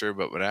unsure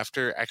about, but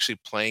after actually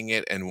playing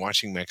it and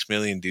watching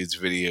Maximilian Dude's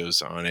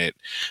videos on it,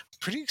 I'm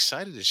pretty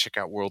excited to check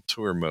out World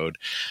Tour mode.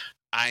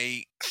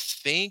 I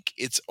think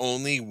it's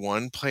only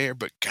one player,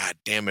 but god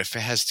damn, if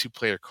it has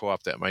 2-player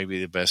co-op, that might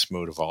be the best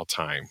mode of all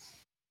time.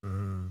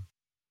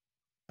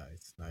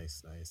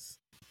 Nice.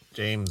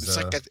 James,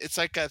 it's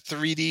like a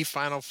 3D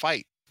Final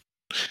Fight.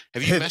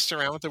 Have you messed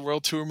around with the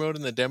World Tour mode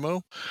in the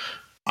demo?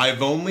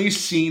 I've only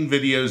seen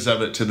videos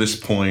of it to this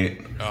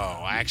point.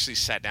 Oh, I actually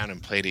sat down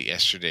and played it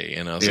yesterday,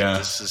 and I was like,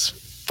 this is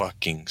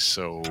fucking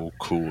so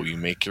cool. You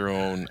make your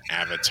own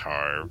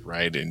avatar,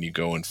 right? And you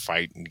go and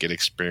fight and get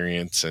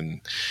experience,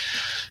 and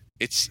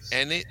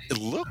it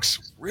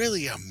looks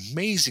really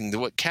amazing.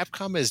 What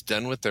Capcom has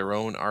done with their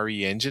own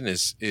RE engine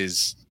is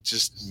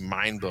just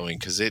mind-blowing,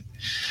 because it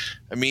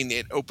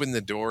opened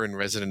the door in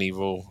Resident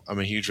Evil. I'm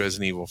a huge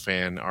Resident Evil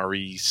fan.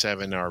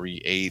 RE7,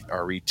 RE8,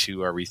 RE2,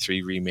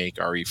 RE3 remake,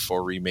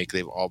 RE4 remake,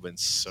 they've all been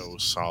so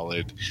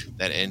solid.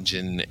 That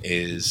engine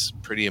is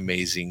pretty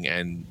amazing,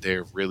 and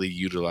they're really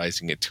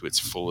utilizing it to its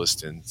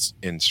fullest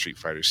in Street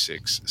Fighter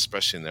 6,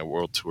 especially in that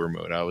World Tour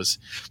mode. I was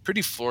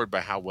pretty floored by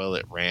how well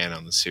it ran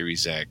on the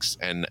Series X,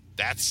 and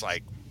that's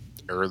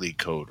early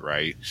code,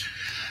 right?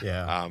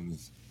 Yeah.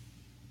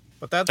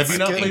 But that's Have you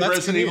not played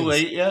Resident Evil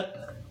 8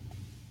 yet?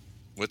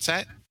 What's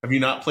that? Have you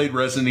not played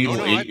Resident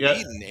Evil 8 I've yet?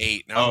 beaten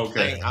 8. Now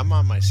okay. I'm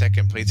on my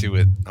second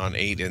playthrough on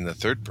 8 in the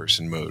third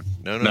person mode.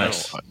 No.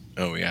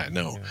 Oh yeah,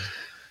 no.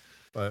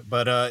 Yeah.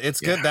 But it's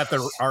good that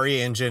the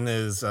RE engine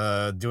is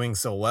doing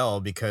so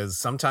well, because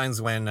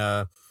sometimes when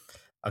a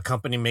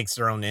company makes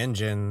their own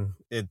engine,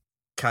 it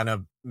kind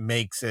of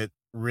makes it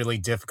really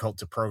difficult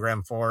to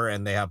program for,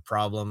 and they have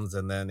problems,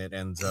 and then it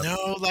ends up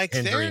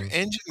hindering. Their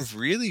engine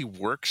really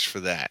works for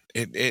that.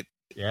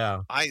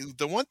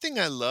 The one thing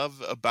I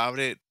love about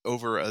it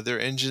over other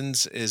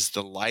engines is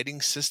the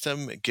lighting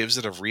system. It gives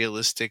it a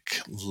realistic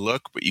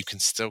look, but you can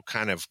still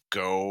kind of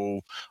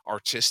go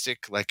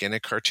artistic, like in a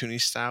cartoony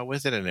style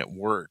with it, and it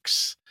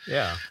works.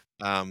 Yeah.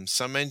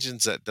 Some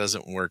engines that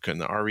doesn't work, and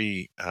the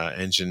RE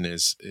engine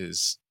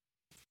is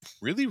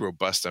really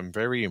robust. I'm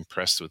very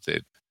impressed with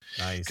it.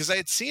 Nice. Because I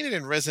had seen it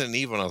in Resident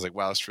Evil, and I was like,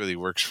 wow, this really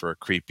works for a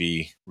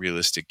creepy,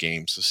 realistic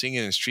game. So seeing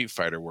it in Street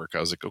Fighter work, I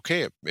was like,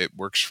 okay, it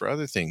works for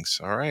other things.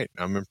 All right.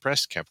 I'm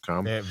impressed,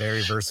 Capcom.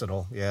 Very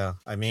versatile. Yeah.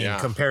 I mean,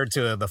 compared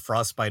to the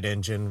Frostbite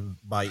engine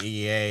by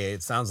EA,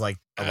 it sounds like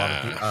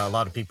a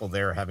lot of people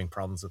there are having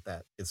problems with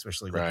that,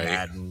 especially with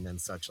Madden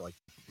and such. Like,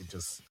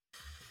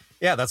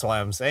 that's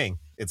why I'm saying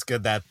it's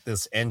good that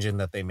this engine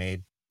that they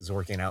made is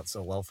working out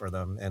so well for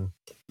them, and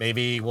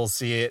maybe we'll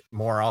see it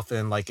more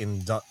often, like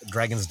in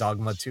Dragon's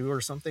Dogma 2 or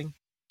something.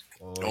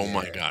 Oh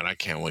my god, I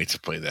can't wait to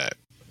play that.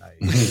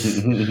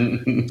 Nice.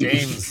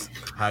 James,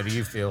 how do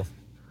you feel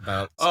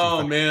about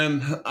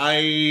man,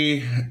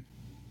 I'm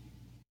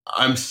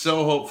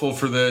so hopeful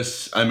for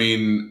this. I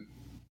mean,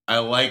 I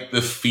like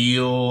the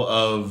feel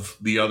of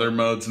the other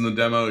modes in the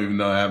demo, even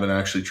though I haven't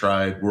actually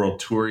tried World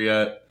Tour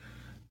yet.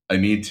 I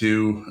need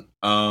to.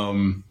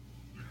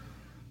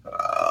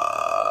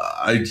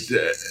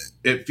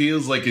 It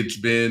feels like it's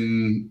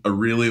been a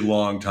really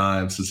long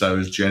time since I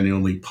was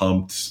genuinely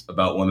pumped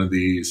about one of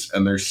these,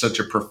 and there's such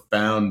a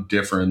profound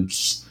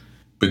difference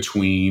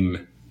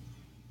between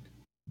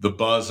the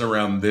buzz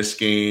around this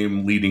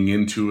game leading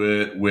into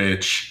it,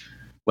 which,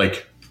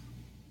 like,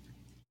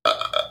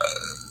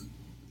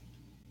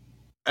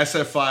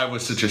 SF5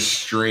 was such a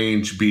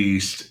strange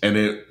beast,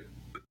 and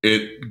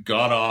it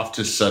got off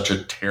to such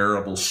a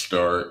terrible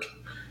start,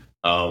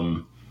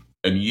 and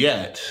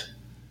yet,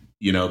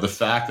 the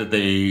fact that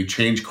they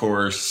changed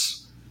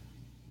course,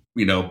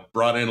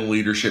 brought in a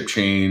leadership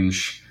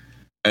change,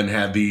 and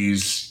had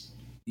these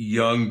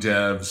young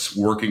devs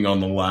working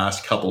on the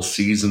last couple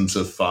seasons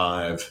of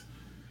 5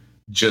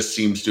 just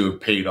seems to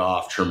have paid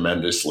off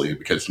tremendously,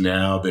 because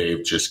now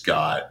they've just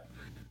got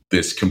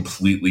this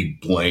completely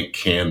blank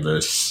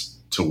canvas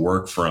to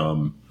work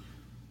from,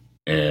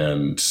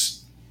 and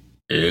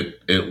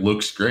it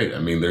looks great. I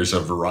mean, there's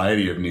a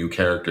variety of new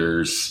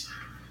characters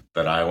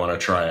that I want to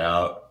try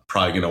out.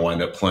 Probably going to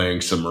wind up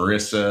playing some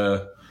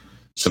Marissa,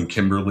 some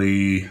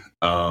Kimberly,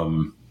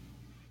 the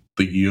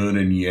Yun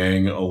and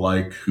Yang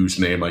alike, whose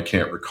name I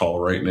can't recall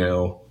right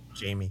now.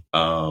 Jamie.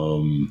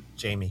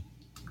 Jamie.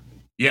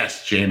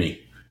 Yes,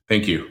 Jamie.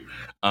 Thank you.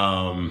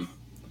 But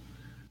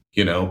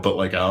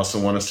like, I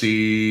also want to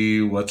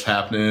see what's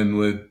happening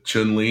with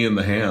Chun-Li and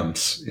the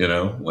Hams.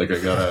 Like, I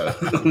gotta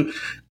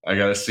see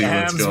what's going on.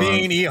 Hams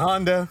being E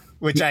Honda,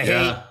 which I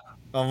hate.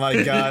 Oh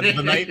my god,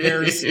 the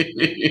nightmares.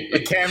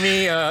 The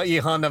Cammy E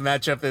Honda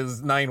matchup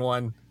is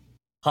 9-1.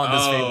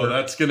 Honda's favorite.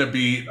 That's gonna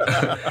be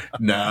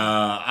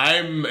nah.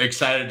 I'm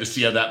excited to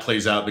see how that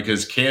plays out,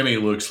 because Cammy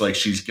looks like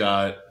she's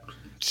got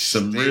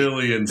some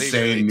really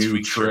insane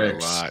new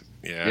tricks. A lot.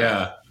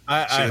 Yeah.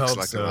 I looks hope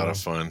like so. A lot of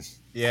fun.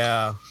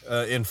 Yeah,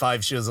 in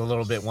 5 she was a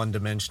little bit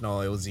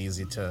one-dimensional. It was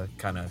easy to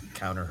kind of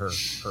counter her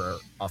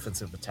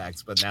offensive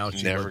attacks, but now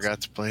she never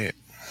got to play it.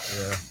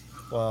 Yeah,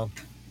 well,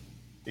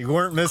 you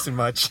weren't missing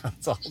much.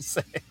 That's all I'm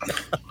saying.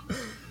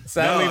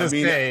 Sadly to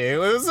say,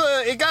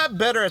 it got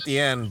better at the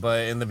end,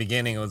 but in the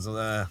beginning it was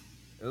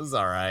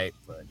all right.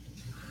 But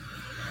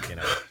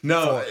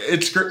no,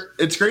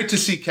 it's great to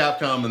see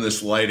Capcom in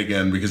this light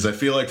again, because I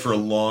feel like for a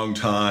long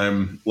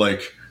time,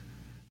 like,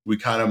 we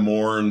kind of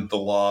mourned the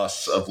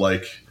loss of,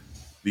 like,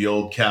 the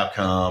old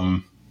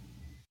Capcom,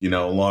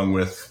 along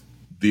with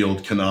the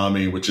old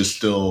Konami, which is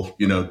still,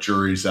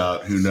 jury's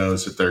out. Who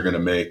knows if they're going to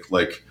make,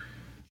 like,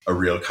 a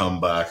real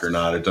comeback or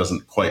not. It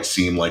doesn't quite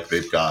seem like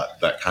they've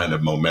got that kind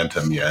of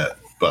momentum yet.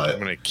 But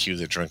I'm going to cue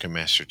the Drunken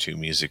Master 2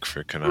 music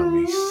for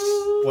Konami.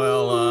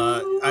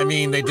 Well, I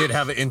mean, they did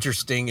have an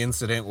interesting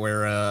incident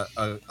where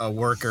a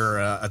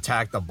worker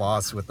attacked the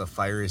boss with a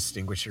fire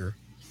extinguisher.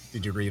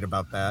 Did you read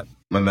about that?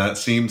 And that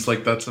seems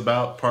like that's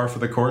about par for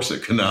the course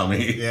at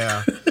Konami.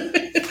 Yeah.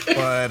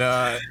 But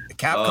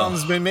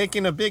Capcom's been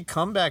making a big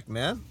comeback,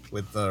 man,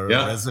 with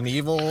Resident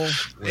Evil,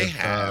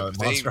 with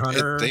Monster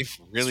Hunter. They've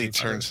really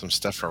turned some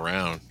stuff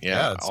around.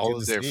 Yeah, all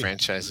of their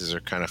franchises are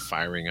kind of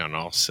firing on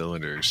all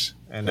cylinders.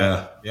 And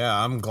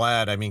I'm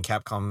glad. I mean,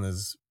 Capcom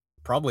is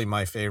probably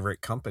my favorite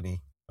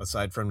company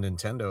aside from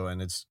Nintendo,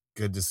 and it's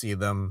good to see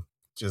them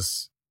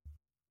just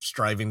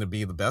striving to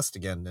be the best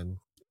again. And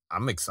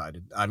I'm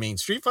excited. I mean,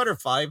 Street Fighter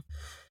V,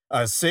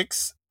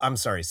 Six. I'm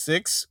sorry,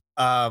 six.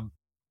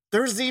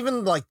 There's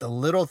even like the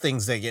little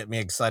things that get me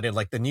excited,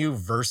 like the new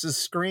versus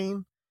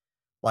screen.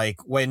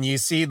 Like when you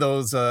see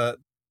those the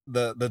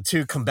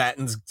two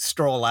combatants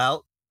stroll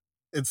out,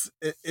 it's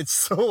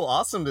so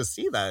awesome to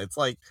see that. It's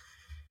like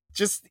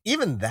just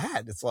even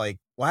that. It's like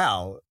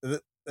wow,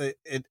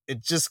 it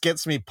just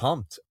gets me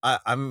pumped.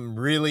 I'm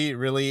really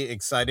really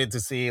excited to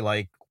see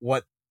like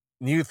what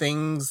new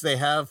things they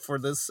have for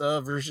this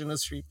version of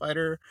Street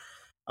Fighter.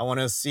 I want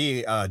to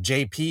see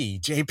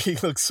JP.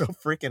 JP looks so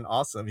freaking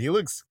awesome. He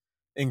looks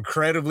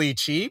incredibly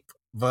cheap,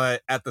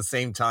 but at the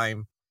same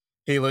time,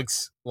 he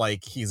looks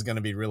like he's going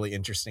to be really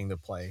interesting to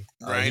play.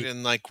 Right,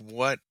 and like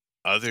what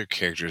other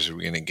characters are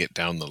we going to get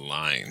down the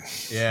line?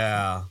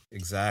 Yeah,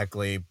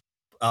 exactly.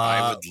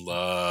 I would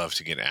love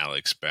to get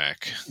Alex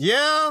back.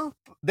 Yeah,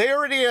 they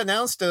already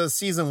announced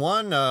season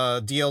 1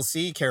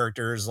 DLC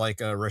characters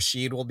like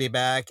Rashid will be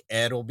back,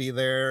 Ed will be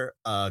there,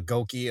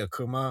 Goki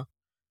Akuma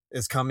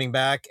is coming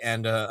back,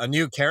 and a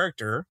new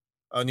character,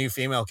 a new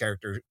female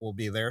character will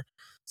be there.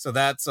 So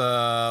that's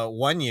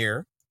 1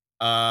 year.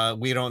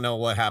 We don't know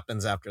what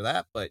happens after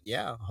that, but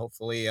yeah,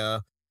 hopefully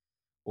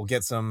we'll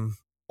get some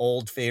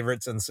old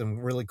favorites and some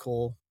really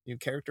cool new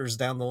characters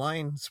down the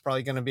line. It's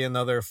probably going to be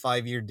another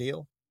 5-year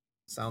deal.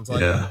 Sounds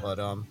like it, but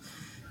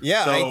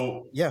yeah.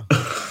 So yeah.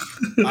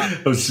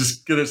 I was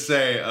just gonna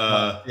say,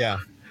 yeah.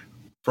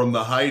 From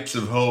the heights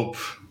of hope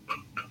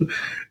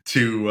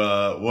to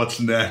what's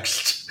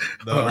next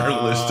on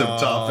our list of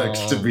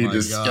topics to be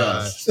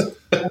discussed.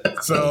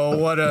 So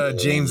what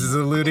James is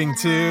alluding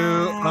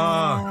to,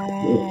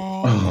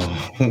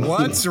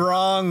 what's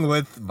wrong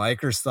with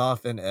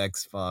Microsoft and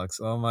Xbox?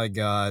 Oh my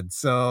God.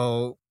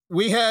 So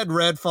we had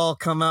Redfall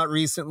come out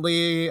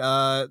recently.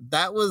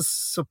 That was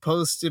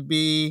supposed to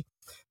be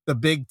the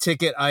big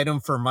ticket item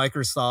for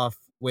Microsoft,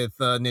 with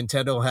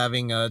Nintendo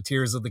having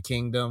Tears of the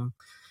Kingdom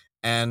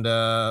and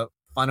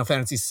Final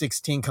Fantasy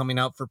 16 coming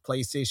out for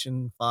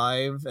PlayStation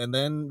 5. And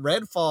then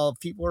Redfall,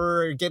 people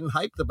were getting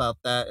hyped about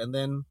that. And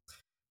then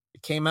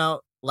it came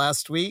out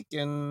last week,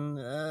 and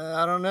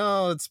I don't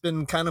know, it's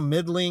been kind of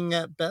middling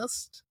at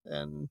best.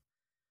 And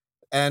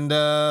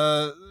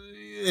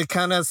it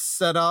kind of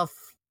set off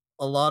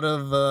a lot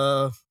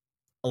of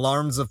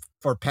alarms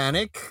for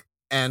panic.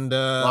 And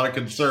a lot of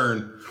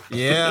concern.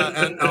 Yeah,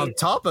 and on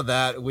top of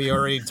that, we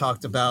already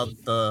talked about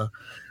the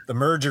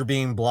merger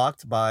being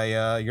blocked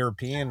by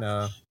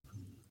European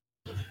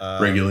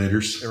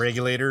regulators.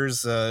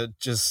 Regulators,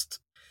 just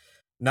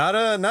not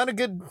a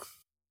good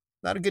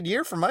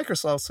year for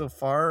Microsoft so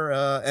far.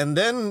 And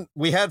then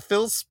we had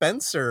Phil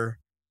Spencer,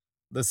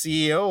 the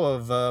CEO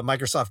of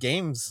Microsoft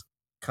Games,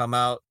 come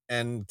out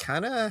and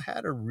kind of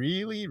had a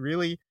really,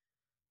 really,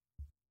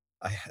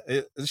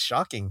 it was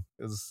shocking.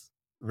 It was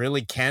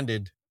really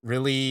candid,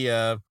 really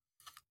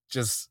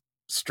just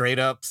straight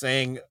up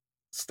saying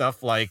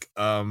stuff like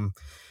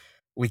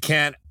we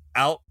can't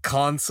out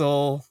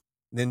console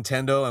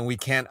Nintendo and we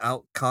can't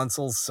out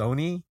console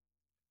Sony,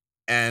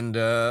 and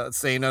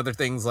saying other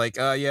things like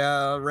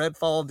yeah,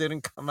 Redfall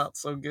didn't come out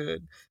so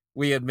good,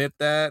 we admit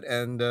that.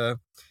 And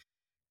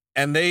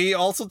they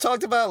also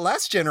talked about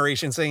last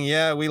generation, saying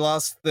yeah, we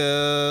lost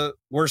the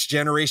worst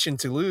generation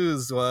to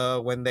lose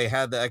when they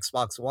had the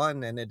Xbox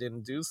One and it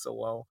didn't do so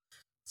well.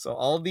 So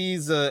all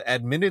these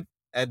admittances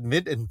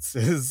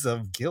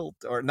of guilt,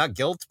 or not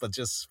guilt, but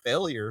just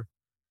failure.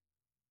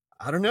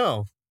 I don't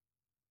know.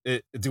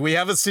 Do we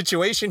have a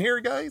situation here,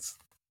 guys?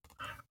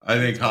 I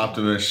think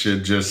Optimus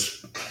should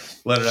just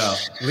let it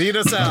out. Lead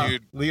us out.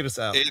 Dude, lead us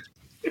out.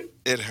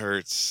 It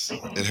hurts.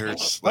 It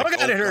hurts. Like,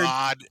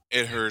 God,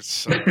 it hurts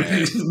so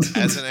bad.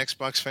 As an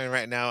Xbox fan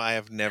right now, I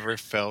have never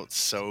felt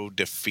so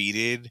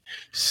defeated,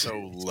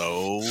 so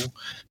low,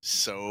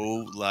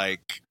 so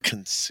like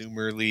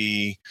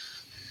consumerly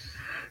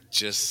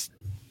just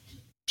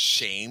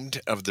shamed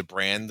of the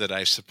brand that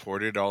I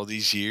supported all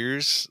these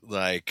years.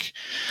 Like,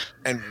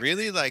 and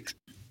really, like,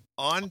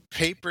 on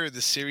paper,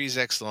 the Series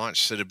X launch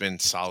should have been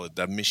solid.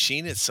 The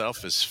machine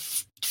itself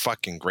is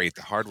fucking great.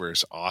 The hardware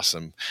is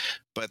awesome.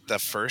 But the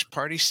first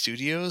party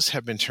studios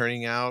have been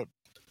turning out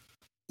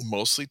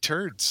mostly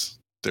turds.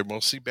 They're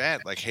mostly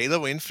bad. Like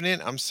Halo Infinite,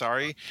 I'm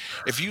sorry.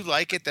 If you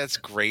like it, that's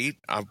great.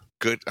 I'm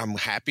good. I'm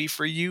happy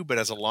for you. But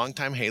as a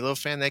longtime Halo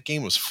fan, that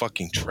game was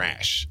fucking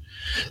trash.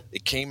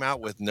 It came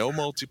out with no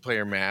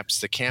multiplayer maps.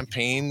 The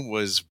campaign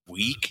was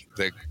weak.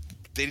 They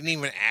didn't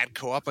even add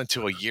co-op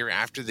until a year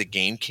after the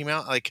game came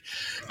out. Like,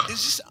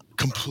 it's just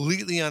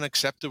completely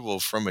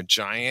unacceptable from a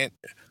giant,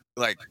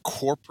 like,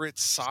 corporate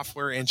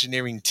software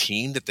engineering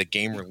team that the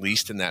game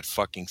released in that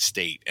fucking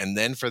state. And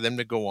then for them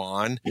to go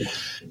on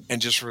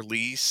and just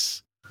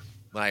release,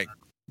 like,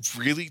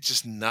 really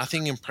just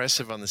nothing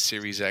impressive on the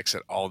Series X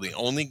at all. The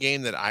only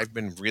game that I've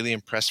been really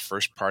impressed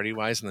first party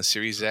wise on the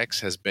Series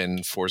X has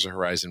been Forza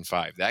Horizon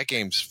 5. That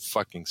game's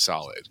fucking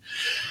solid.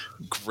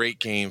 Great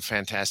game,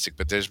 fantastic,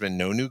 but there's been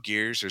no new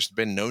Gears. There's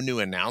been no new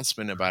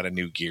announcement about a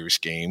new Gears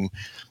game.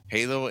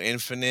 Halo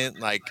Infinite,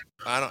 like,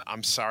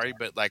 I'm sorry,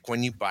 but like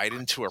when you bite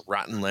into a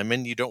rotten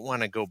lemon, you don't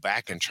want to go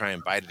back and try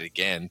and bite it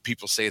again.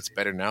 People say it's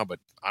better now, but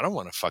I don't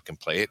want to fucking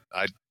play it.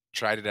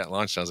 tried it at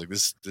launch and I was like,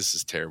 this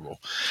is terrible.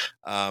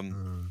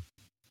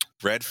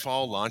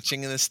 Redfall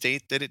launching in the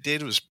state that it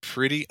did was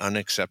pretty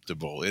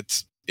unacceptable.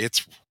 It's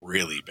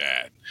really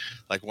bad.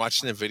 Like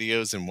watching the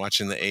videos and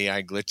watching the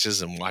AI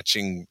glitches and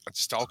watching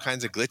just all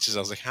kinds of glitches. I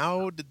was like,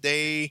 how did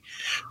they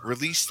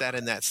release that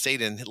in that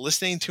state? And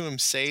listening to him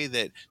say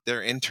that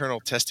their internal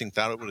testing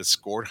thought it would have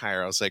scored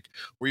higher. I was like,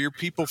 were your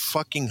people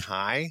fucking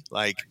high?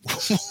 Like,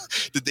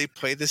 did they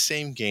play the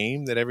same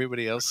game that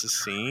everybody else is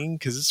seeing?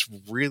 Because it's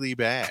really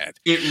bad.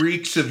 It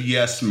reeks of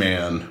Yes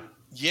Man.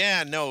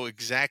 Yeah, no,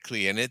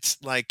 exactly. And it's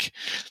like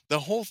the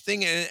whole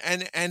thing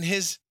and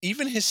his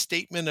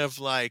statement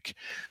of like,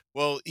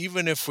 well,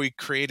 even if we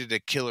created a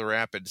killer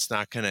app, it's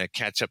not going to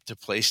catch up to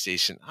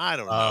PlayStation. I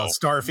don't know.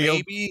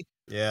 Starfield. Maybe.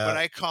 Yeah. But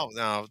I call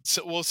now.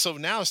 So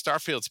now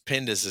Starfield's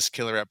pinned as this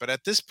killer app. But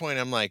at this point,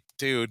 I'm like,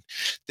 dude,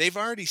 they've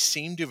already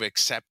seemed to have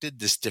accepted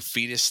this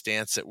defeatist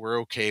stance that we're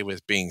okay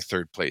with being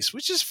third place,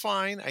 which is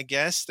fine. I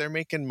guess they're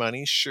making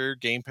money. Sure,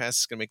 Game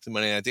Pass is going to make the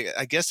money.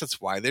 I guess that's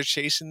why they're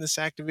chasing this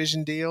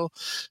Activision deal,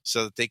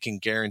 so that they can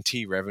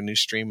guarantee revenue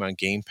stream on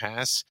Game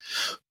Pass.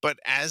 But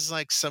as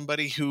like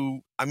somebody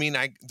who, I mean,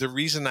 the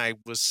reason I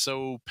was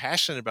so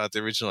passionate about the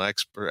original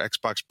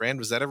Xbox brand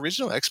was that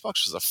original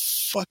Xbox was a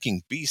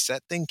fucking beast.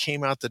 That thing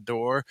came out the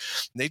door,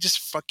 and they just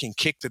fucking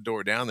kicked the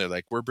door down. They're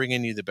like, we're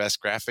bringing you the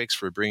best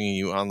graphics. We're bringing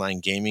you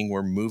online gaming.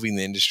 We're moving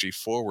the industry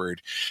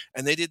forward.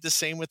 And they did the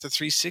same with the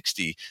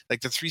 360.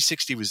 Like the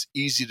 360 was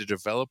easy to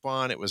develop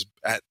on. It was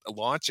at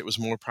launch, it was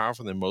more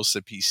powerful than most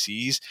of the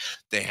PCs.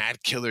 They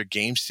had killer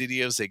game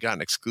studios. They got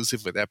an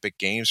exclusive with Epic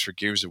Games for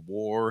Gears of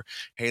War.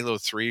 Halo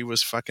 3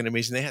 was fucking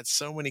amazing. They had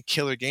so many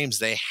killer games.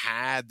 They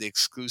had the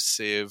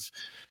exclusive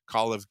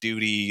Call of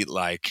Duty,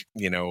 like,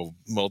 you know,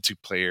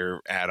 multiplayer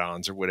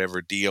add-ons or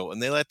whatever deal, and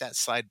they let that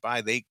slide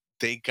by. They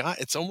got,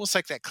 it's almost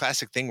like that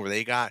classic thing where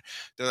they're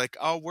like,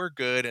 oh, we're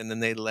good, and then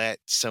they let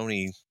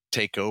Sony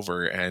take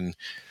over, and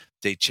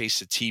they chased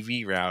the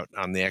TV route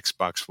on the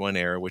Xbox One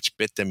era, which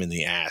bit them in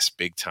the ass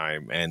big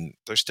time, and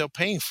they're still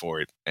paying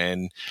for it,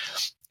 and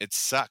it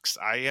sucks.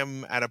 I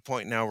am at a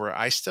point now where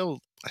I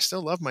still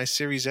love my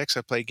Series X.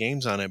 I play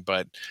games on it,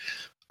 but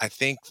I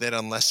think that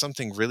unless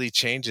something really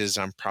changes,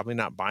 I'm probably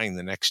not buying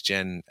the next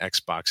gen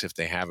Xbox if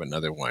they have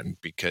another one,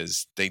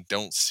 because they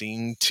don't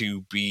seem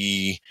to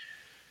be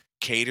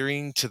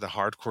catering to the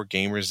hardcore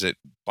gamers that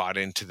bought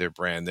into their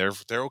brand.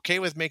 They're okay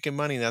with making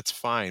money, that's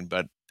fine,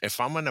 but if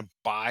I'm going to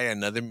buy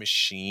another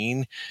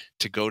machine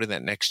to go to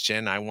that next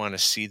gen, I want to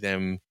see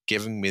them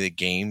giving me the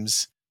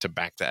games to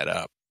back that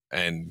up.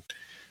 And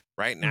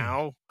right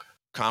now,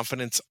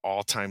 confidence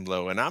all-time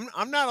low, and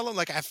I'm not alone.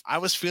 Like I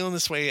was feeling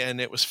this way,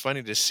 and it was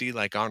funny to see,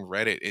 like on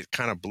Reddit it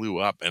kind of blew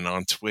up, and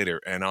on Twitter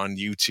and on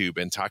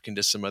YouTube, and talking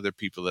to some other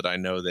people that I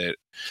know that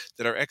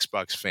are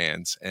Xbox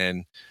fans.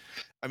 And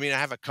I mean, I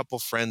have a couple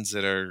friends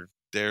that are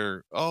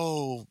they're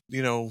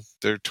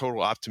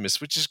total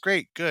optimists, which is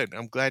great. Good,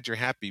 I'm glad you're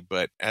happy.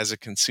 But as a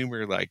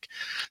consumer, like,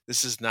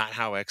 this is not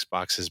how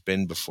Xbox has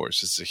been before,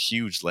 so it's a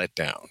huge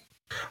letdown.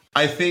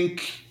 I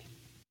think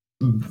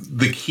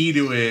the key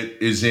to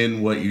it is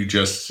in what you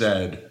just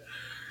said.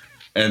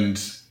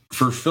 And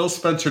for Phil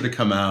Spencer to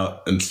come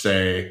out and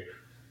say,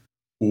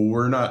 well,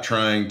 we're not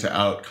trying to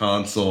out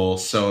console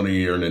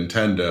Sony or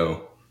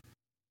Nintendo.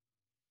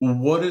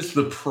 What is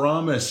the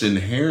promise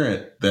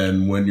inherent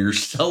then when you're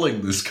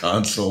selling this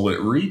console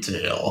at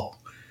retail?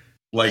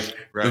 Like,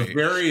 right. The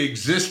very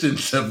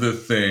existence of the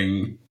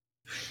thing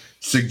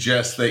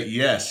suggests that,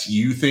 yes,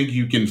 you think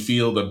you can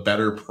field a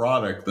better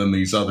product than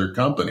these other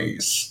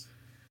companies.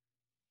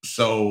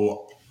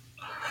 So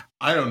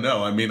I don't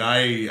know. I mean,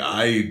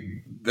 I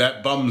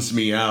that bums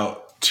me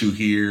out to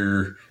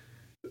hear,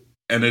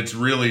 and it's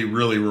really,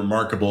 really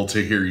remarkable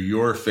to hear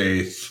your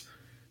faith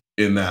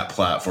in that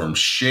platform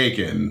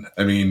shaken.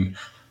 I mean,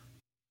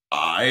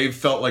 I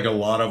felt like a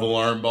lot of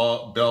alarm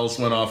bells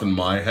went off in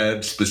my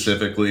head,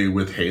 specifically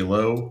with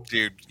Halo.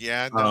 Dude,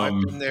 yeah, no,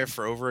 I've been there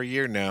for over a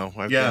year now.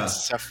 I've been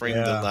suffering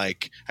the,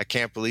 like, I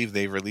can't believe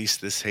they released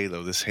this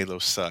Halo. This Halo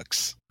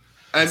sucks.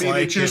 I mean,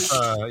 like, it just...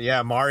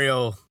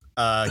 Mario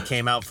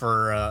came out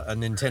for a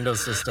Nintendo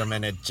system,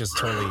 and it just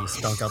totally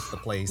stunk up the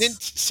place.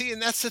 See, and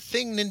that's the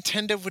thing.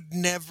 Nintendo would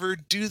never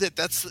do that.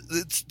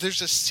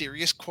 There's a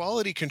serious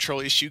quality control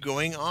issue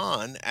going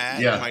on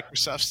at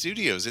Microsoft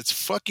Studios. It's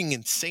fucking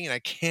insane. I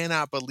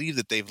cannot believe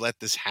that they've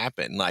let this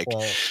happen. Like,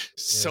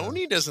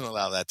 Sony doesn't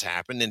allow that to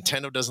happen.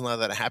 Nintendo doesn't allow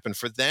that to happen.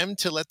 For them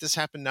to let this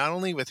happen, not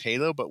only with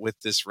Halo, but with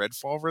this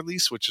Redfall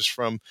release, which is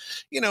from,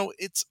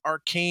 it's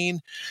Arcane.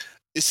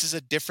 This is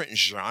a different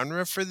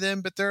genre for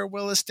them, but they're a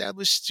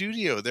well-established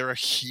studio. They're a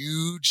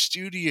huge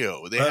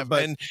studio. They have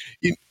been.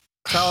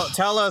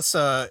 Tell us,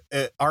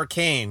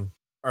 Arcane,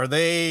 are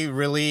they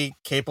really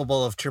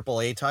capable of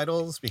AAA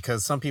titles?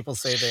 Because some people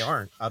say they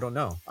aren't. I don't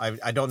know.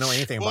 I don't know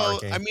anything about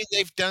Arcane. I mean,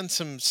 they've done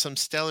some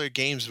stellar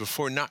games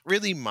before. Not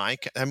really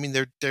I mean,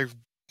 they're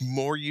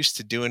more used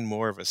to doing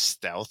more of a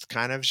stealth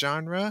kind of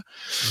genre.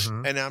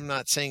 Mm-hmm. And I'm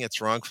not saying it's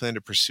wrong for them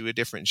to pursue a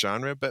different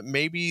genre, but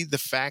maybe the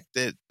fact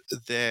that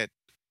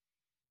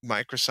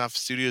Microsoft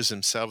Studios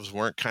themselves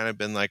weren't kind of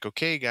been like,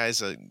 okay,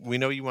 guys, we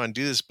know you want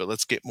to do this, but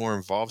let's get more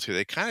involved here.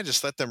 They kind of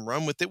just let them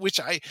run with it, which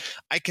I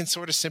can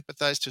sort of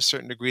sympathize to a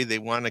certain degree. They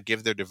want to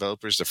give their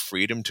developers the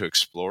freedom to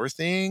explore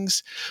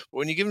things. But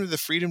when you give them the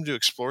freedom to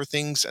explore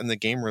things and the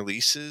game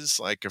releases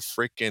like a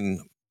freaking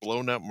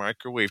blown up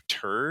microwave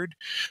turd,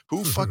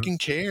 who fucking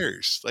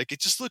cares? Like, it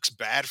just looks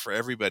bad for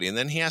everybody. And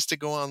then he has to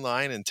go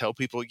online and tell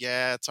people,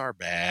 yeah, it's our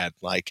bad.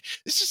 Like,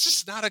 this is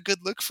just not a good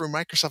look for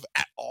Microsoft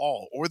at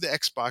all, or the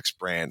Xbox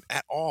brand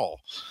at all.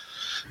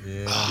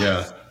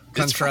 Yeah.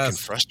 It's fucking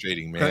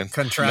frustrating, man.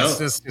 Contrast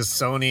this to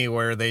Sony,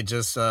 where they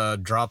just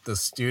dropped the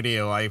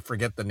studio. I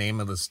forget the name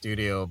of the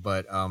studio,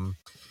 but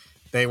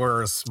they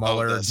were a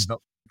smaller.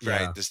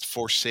 Right, this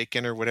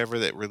Forsaken or whatever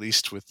that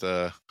released with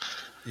the.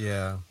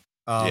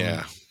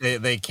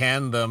 They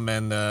canned them,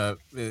 and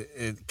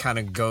it kind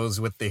of goes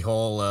with the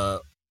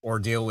whole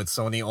ordeal with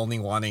Sony only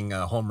wanting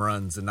home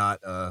runs and not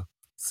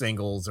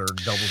singles or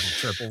doubles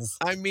or triples.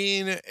 I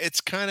mean,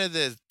 it's kind of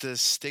the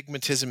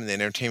stigmatism in the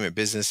entertainment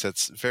business.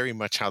 That's very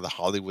much how the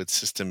Hollywood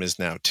system is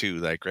now too.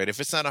 Like, right, if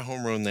it's not a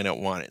home run, they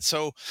don't want it.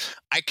 So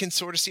I can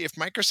sort of see if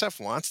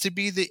Microsoft wants to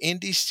be the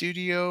indie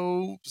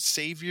studio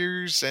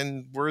saviors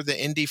and we're the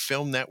indie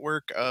film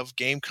network of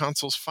game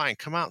consoles, fine,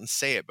 come out and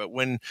say it. But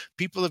when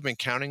people have been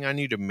counting on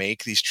you to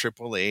make these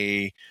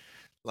AAA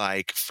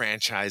like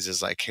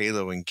franchises like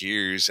Halo and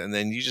Gears, and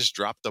then you just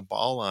drop the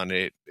ball on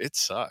it, it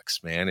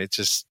sucks, man. It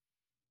just,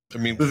 I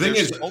mean, the thing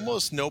is,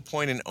 almost no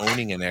point in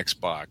owning an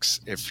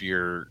Xbox if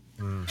you're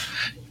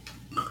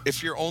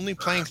only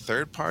playing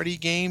third-party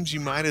games. You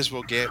might as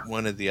well get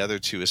one of the other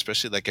two,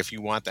 especially like if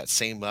you want that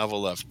same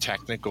level of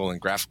technical and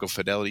graphical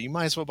fidelity. You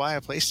might as well buy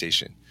a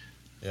PlayStation.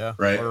 Yeah,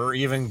 right. Or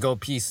even go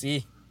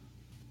PC.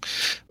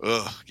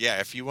 Ugh, yeah,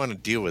 if you want to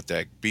deal with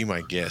that, be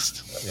my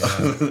guest.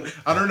 Yeah.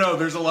 I don't know.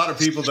 There's a lot of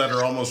people that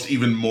are almost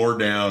even more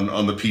down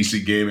on the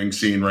PC gaming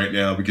scene right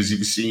now because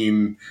you've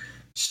seen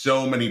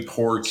so many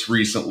ports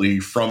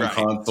recently from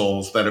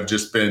consoles that have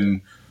just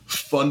been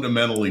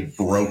fundamentally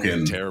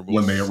broken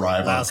when they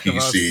arrive on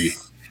PC.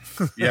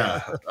 Yeah,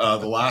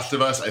 The Last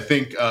of Us. I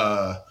think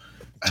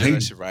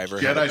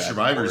Jedi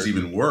Survivor is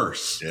even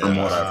worse from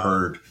what I've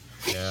heard.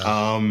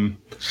 Yeah. And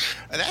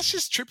that's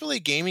just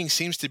AAA gaming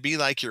seems to be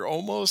like you're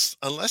almost,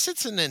 unless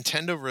it's a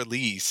Nintendo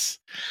release,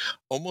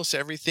 almost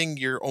everything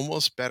you're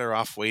almost better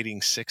off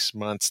waiting 6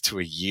 months to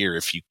a year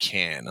if you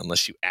can,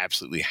 unless you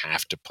absolutely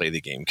have to play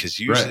the game, because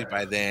usually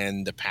by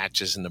then the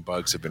patches and the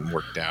bugs have been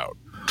worked out.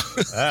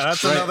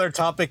 That's another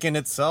topic in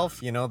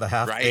itself, you know, the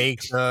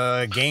half-baked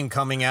game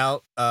coming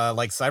out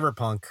like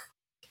Cyberpunk.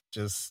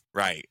 Just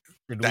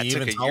should we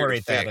even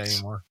tolerate that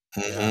anymore?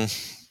 Yeah.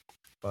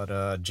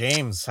 But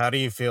James, how do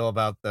you feel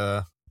about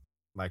the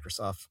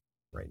Microsoft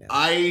right now?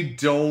 I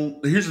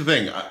don't. Here's the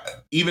thing.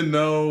 Even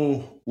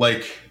though,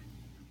 like,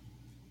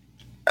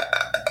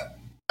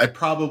 I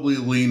probably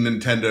lean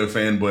Nintendo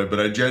fanboy, but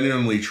I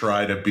genuinely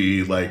try to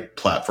be like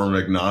platform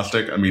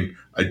agnostic. I mean,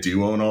 I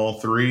do own all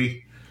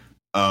three.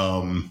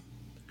 I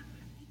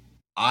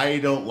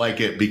don't like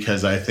it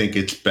because I think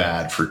it's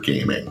bad for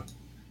gaming.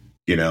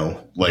 You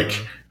know,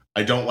 like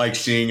I don't like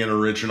seeing an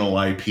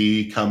original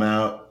IP come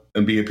out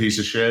and be a piece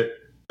of shit,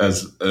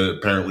 as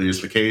apparently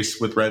is the case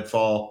with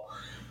Redfall.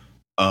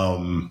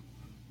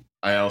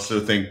 I also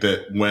think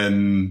that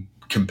when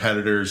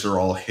competitors are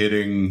all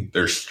hitting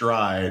their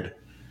stride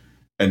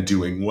and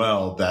doing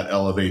well, that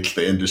elevates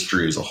the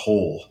industry as a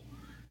whole.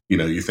 You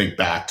know, you think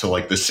back to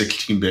like the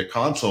 16-bit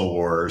console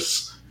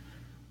wars,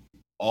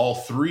 all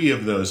three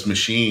of those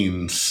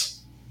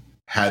machines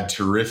had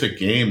terrific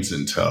games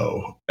in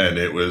tow. And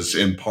it was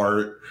in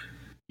part,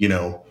 you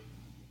know,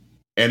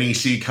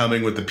 NEC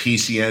coming with the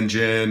PC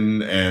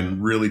Engine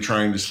and really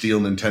trying to steal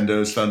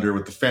Nintendo's thunder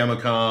with the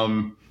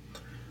Famicom.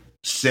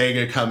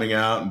 Sega coming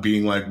out and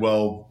being like,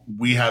 well,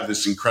 we have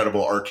this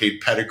incredible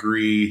arcade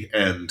pedigree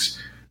and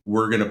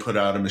we're going to put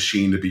out a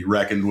machine to be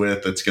reckoned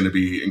with that's going to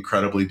be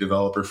incredibly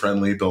developer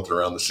friendly, built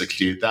around the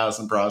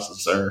 68000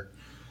 processor.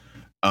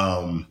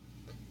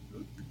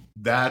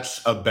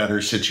 That's a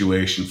better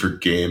situation for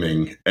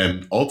gaming.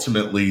 And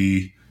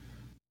ultimately,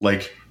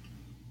 like,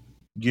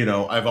 you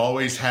know, I've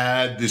always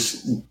had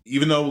this,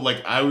 even though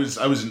like I was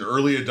an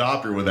early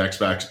adopter with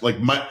Xbox, like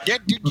my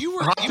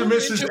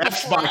Optimus's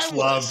Xbox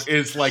love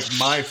is like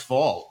my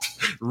fault,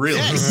 really.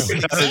 Yes,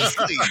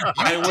 exactly.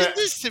 You did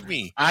this to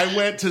me. I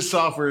went to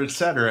Software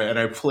Etc. and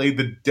I played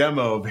the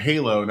demo of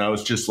Halo and I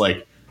was just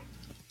like,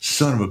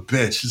 son of a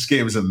bitch, this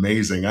game is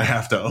amazing. I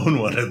have to own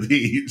one of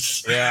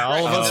these. Yeah,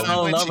 all of us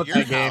fell in love with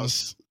that game.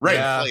 Right.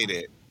 Yeah. Played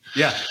it.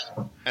 Yeah.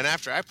 And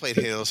after I played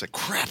Halo, I was like,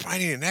 crap, I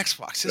need an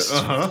Xbox. This is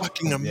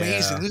fucking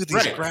amazing. Yeah. Look at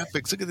these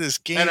graphics. Look at this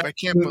game. I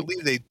can't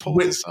believe they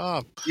pulled this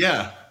off.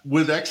 Yeah.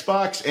 With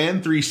Xbox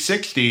and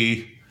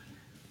 360,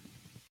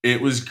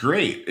 it was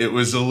great. It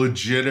was a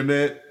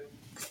legitimate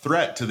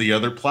threat to the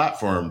other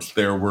platforms.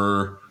 There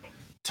were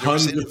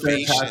tons of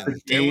fantastic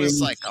games. There was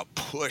like a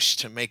push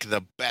to make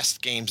the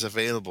best games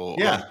available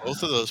on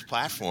both of those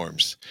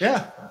platforms.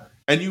 Yeah.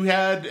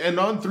 And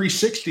on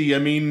 360, I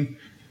mean,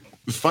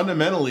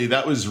 fundamentally,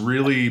 that was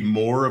really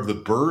more of the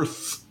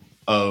birth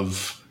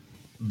of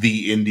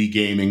the indie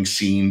gaming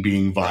scene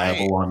being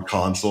viable on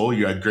console.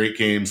 You had great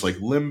games like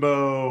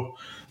Limbo.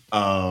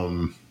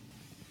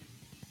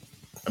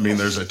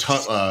 There's a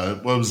ton.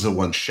 What was the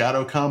one?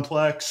 Shadow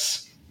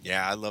Complex.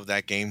 Yeah, I love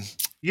that game.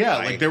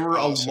 Yeah, there were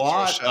a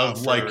lot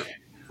of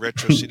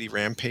Retro City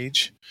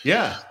Rampage.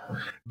 Yeah,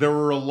 there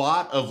were a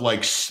lot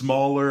of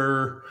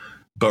smaller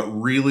but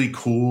really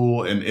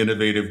cool and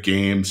innovative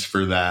games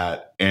for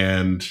that.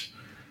 And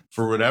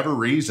for whatever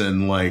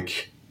reason,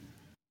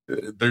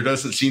 there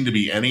doesn't seem to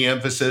be any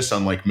emphasis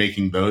on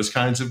making those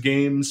kinds of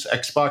games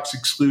Xbox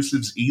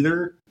exclusives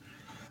either.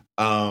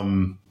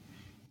 I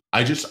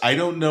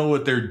don't know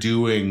what they're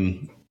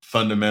doing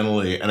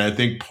fundamentally. And I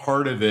think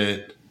part of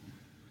it,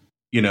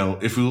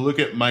 if we look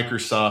at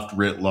Microsoft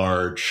writ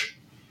large,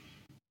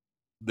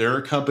 they're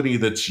a company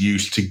that's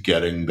used to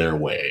getting their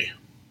way.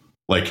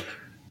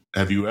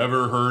 Have you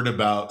ever heard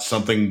about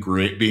something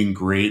great being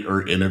great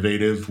or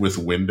innovative with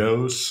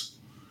Windows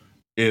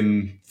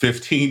in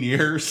 15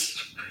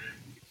 years?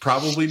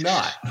 Probably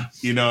not.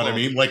 You know what I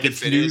mean?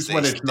 It's news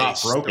when it's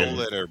not broken. Stole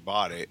it or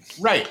bought it.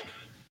 Right.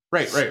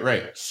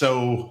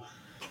 So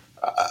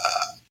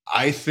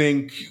I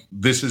think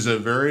this is a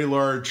very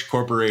large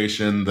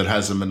corporation that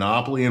has a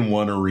monopoly in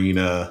one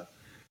arena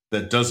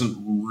that doesn't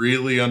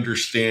really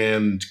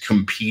understand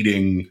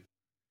competing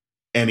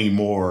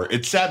anymore.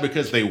 It's sad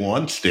because they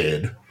once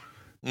did.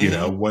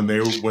 When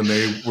they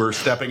were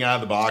stepping out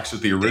of the box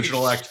with the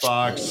original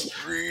Xbox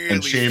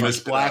and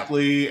Seamus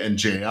Blackley and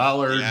Jay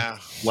Allard,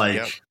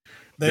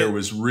 there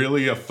was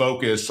really a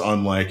focus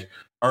on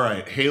all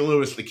right,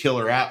 Halo is the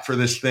killer app for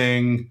this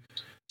thing.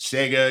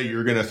 Sega,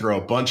 you're going to throw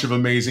a bunch of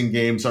amazing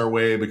games our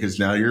way because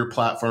now you're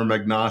platform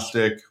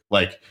agnostic.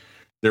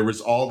 There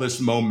was all this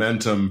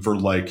momentum for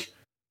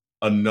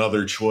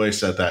another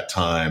choice at that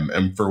time,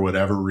 and for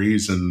whatever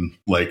reason,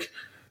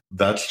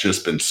 that's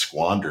just been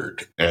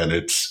squandered, and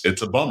it's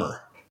a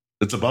bummer.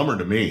 It's a bummer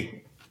to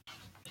me.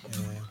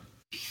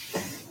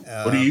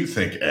 What do you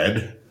think,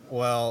 Ed?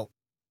 Well,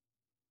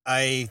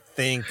 I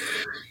think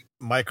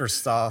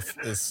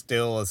Microsoft is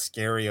still a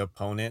scary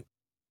opponent.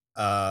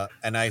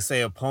 And I say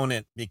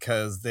opponent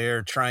because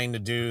they're trying to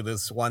do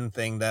this one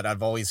thing that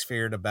I've always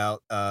feared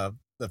about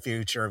the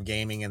future of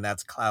gaming, and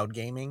that's cloud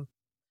gaming.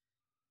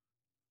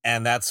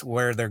 And that's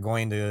where they're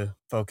going to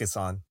focus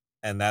on.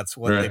 And that's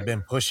what they've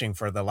been pushing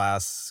for the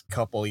last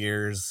couple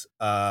years.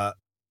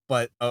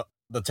 But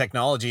the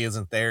technology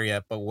isn't there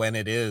yet. But when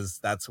it is,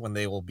 that's when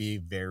they will be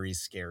very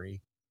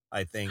scary,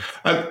 I think.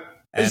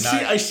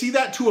 I see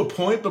that to a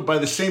point, but by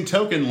the same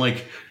token,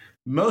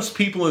 most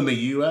people in the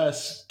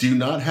U.S. do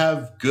not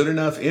have good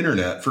enough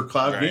internet for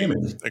cloud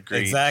gaming.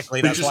 Agreed.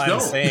 Exactly. That's why I'm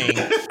saying.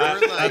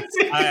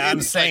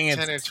 I'm saying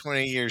it's 10 or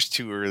 20 years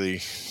too early.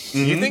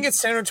 Mm-hmm. You think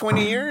it's 10 or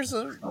 20 years?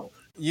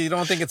 You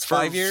don't think it's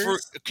 5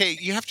 years? Okay,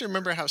 you have to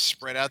remember how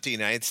spread out the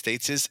United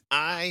States is.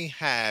 I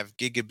have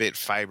gigabit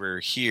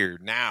fiber here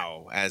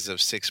now as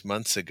of 6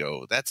 months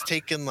ago. That's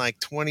taken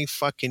 20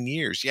 fucking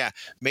years. Yeah,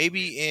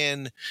 maybe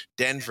in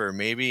Denver,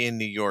 maybe in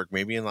New York,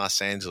 maybe in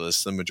Los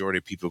Angeles, the majority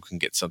of people can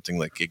get something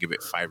like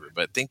gigabit fiber.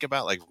 But think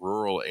about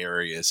rural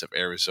areas of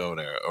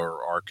Arizona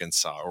or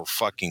Arkansas or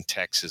fucking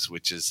Texas,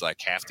 which is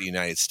half the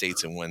United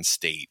States in one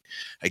state.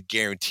 I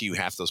guarantee you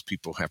half those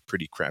people have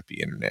pretty crappy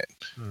internet.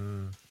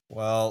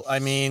 Well, I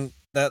mean,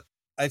 that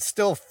I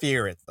still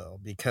fear it, though,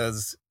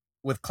 because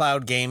with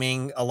cloud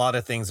gaming, a lot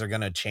of things are going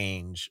to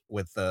change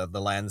with the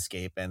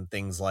landscape, and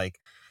things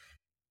like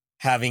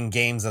having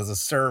games as a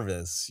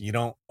service. You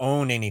don't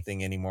own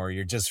anything anymore.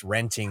 You're just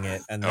renting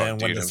it. And then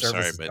when the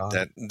service is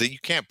gone, you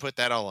can't put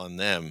that all on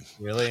them.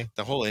 Really?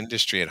 The whole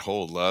industry at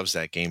whole loves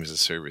that game as a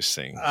service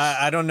thing.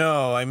 I don't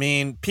know. I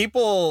mean,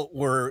 people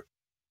were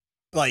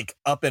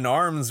up in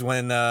arms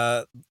when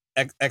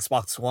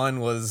Xbox One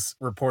was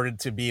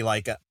reported to be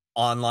a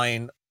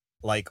online,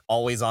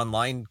 always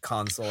online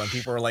console, and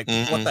people were like,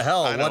 what the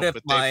hell? Know, what if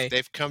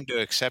they've come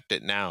to accept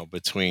it now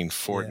between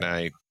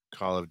Fortnite,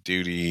 Call of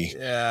Duty,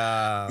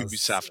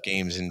 Ubisoft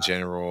games in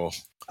general.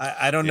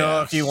 I don't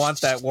know if you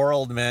want that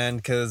world, man,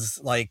 because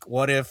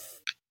what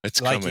if it's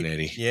coming,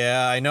 Eddie?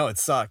 Yeah, I know it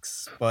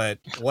sucks, but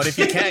what if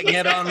you can't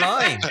get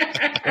online?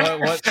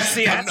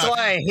 See, that's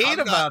why I hate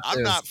this.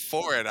 I'm not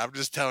for it. I'm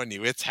just telling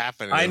you, it's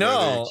happening. I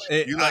know.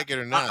 You like it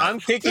or not. I'm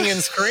kicking and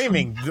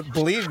screaming.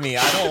 Believe me,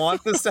 I don't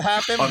want this to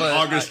happen. On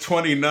August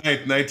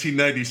 29th,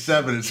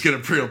 1997, it's going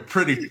to feel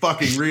pretty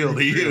fucking real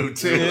to you,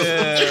 too.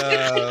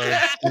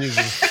 Yeah.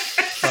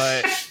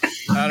 But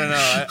I don't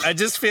know. I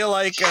just feel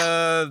like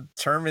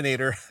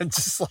Terminator,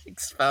 just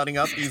spouting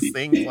out these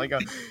things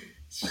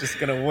it's just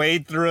gonna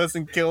wade through us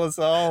and kill us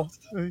all.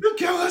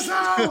 Kill us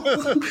all!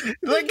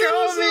 Let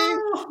go of me!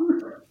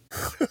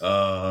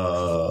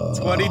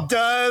 That's what he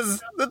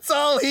does. That's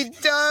all he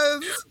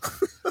does.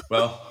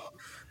 Well,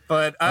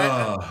 but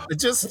I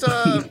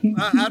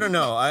don't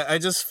know. I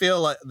just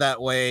feel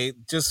that way.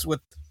 Just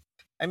with,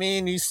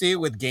 you see it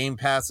with Game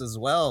Pass as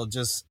well.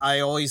 I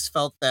always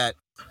felt that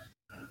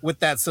with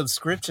that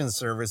subscription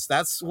service,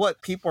 that's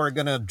what people are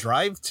gonna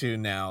drive to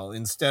now,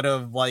 instead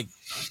of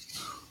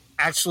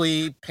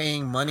actually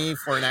paying money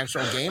for an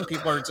actual game,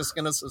 people are just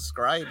going to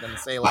subscribe and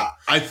say like,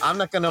 I'm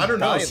not going to. I don't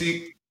know.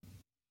 See,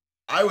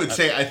 I would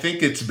say I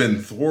think it's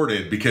been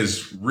thwarted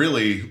because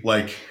really,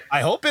 like,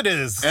 I hope it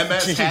is.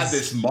 MS had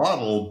this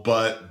model,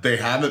 but they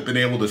haven't been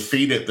able to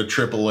feed it the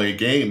AAA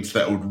games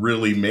that would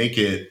really make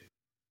it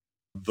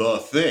the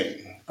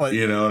thing. But,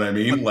 you know what I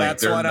mean? Like,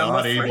 they're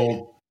not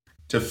able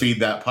to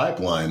feed that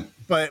pipeline.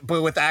 But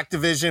with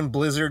Activision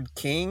Blizzard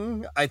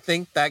King, I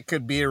think that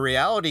could be a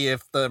reality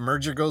if the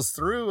merger goes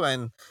through.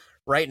 And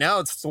right now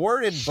it's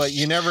thwarted, but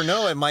you never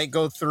know. It might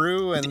go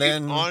through, and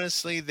then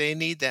honestly, they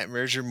need that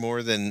merger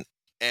more than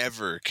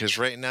ever, because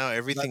right now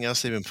everything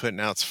else they've been putting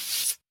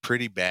out's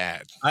pretty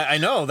bad. I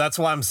know. That's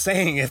why I'm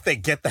saying if they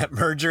get that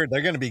merger,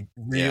 they're going to be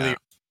really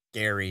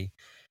scary.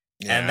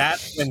 Yeah. And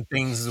that's when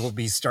things will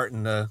be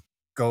starting to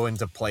go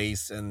into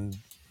place. And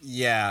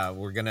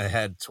we're going to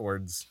head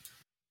towards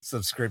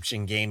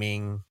subscription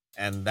gaming,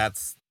 and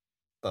that's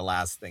the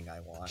last thing I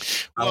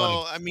want.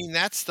 Well, I mean,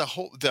 that's the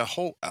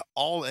whole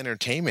all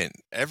entertainment,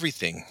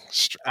 everything.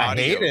 I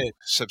hate it.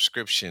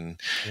 Subscription,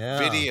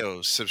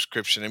 video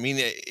subscription. I mean,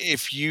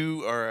 if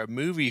you are a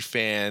movie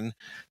fan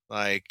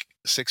like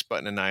Six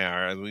Button and I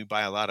are, we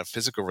buy a lot of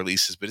physical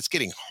releases, but it's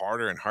getting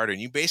harder and harder.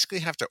 And you basically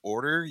have to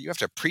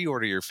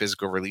pre-order your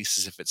physical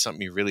releases if it's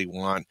something you really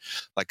want,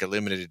 like a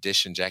limited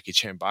edition Jackie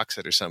Chan box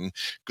set or something.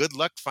 Good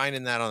luck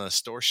finding that on a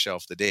store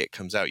shelf the day it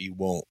comes out. You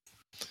won't.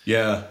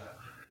 Yeah.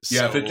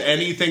 Yeah, if it's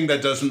anything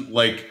that doesn't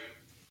like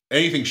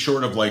anything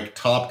short of like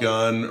Top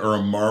Gun or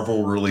a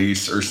Marvel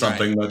release or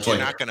something that's You're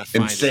like not gonna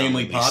find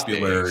insanely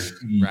popular,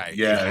 right?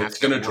 Yeah, it's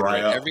going to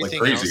dry up.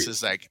 Everything like crazy. Else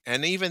is like,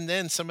 and even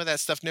then, some of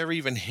that stuff never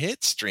even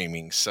hit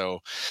streaming. So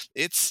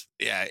it's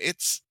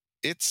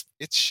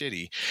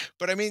shitty.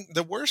 But I mean,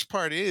 the worst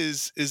part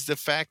is the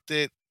fact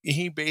that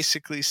he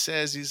basically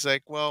says, he's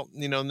like, well,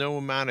 no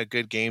amount of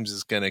good games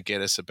is going to get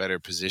us a better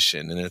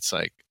position. And it's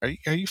like,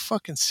 are you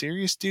fucking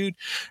serious, dude?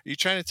 Are you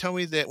trying to tell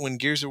me that when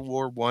Gears of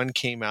War 1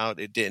 came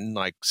out, it didn't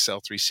like sell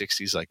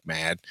 360s like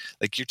mad?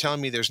 Like, you're telling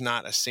me there's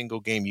not a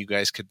single game you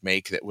guys could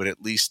make that would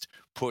at least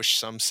push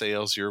some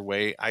sales your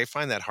way? I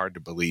find that hard to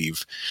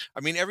believe. I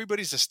mean,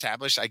 everybody's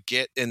established, I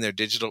get, in their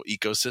digital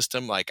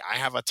ecosystem. Like, I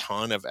have a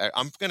ton of,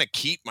 I'm going to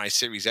keep my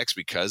Series X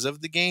because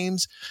of the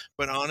games,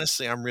 but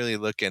honestly, I'm really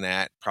looking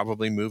at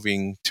probably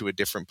moving to a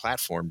different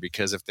platform,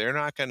 because if they're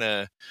not going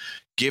to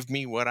give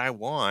me what I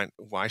want,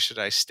 why should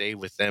I stay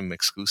with them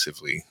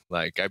exclusively?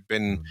 Like, I've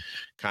been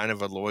kind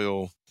of a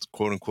loyal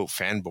quote unquote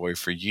fanboy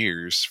for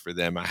years for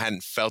them. I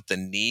hadn't felt the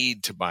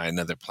need to buy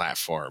another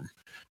platform.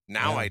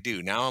 Now I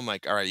do. Now I'm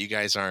like, all right, you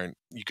guys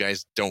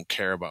don't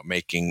care about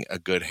making a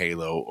good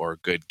Halo or a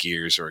good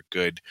Gears or a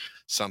good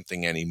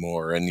something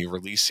anymore. And you're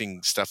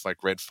releasing stuff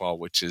like Redfall,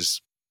 which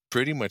is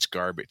pretty much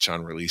garbage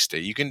on release day.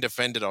 You can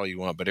defend it all you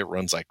want, but it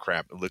runs like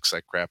crap. It looks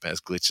like crap,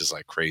 has glitches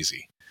like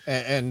crazy.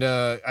 And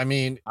I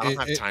mean, I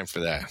don't have time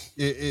for that.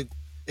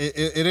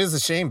 It is a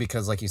shame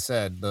because, like you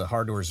said, the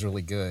hardware is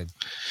really good.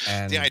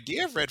 And the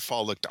idea of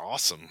Redfall looked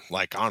awesome.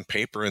 Like, on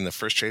paper in the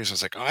first trailers, I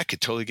was like, oh, I could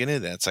totally get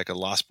into that. It's like a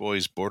Lost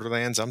Boys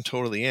Borderlands. I'm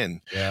totally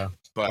in. Yeah.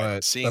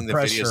 But seeing the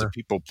videos of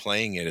people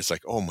playing it, it's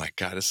like, oh my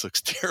God, this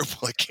looks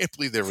terrible. I can't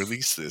believe they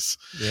released this.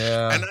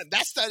 Yeah. And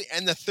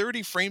and the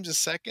 30 frames a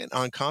second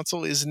on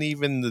console isn't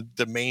even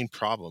the main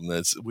problem,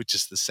 which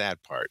is the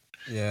sad part.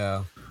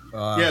 Yeah.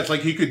 Yeah, it's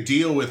like you could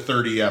deal with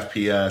 30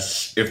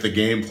 FPS if the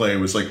gameplay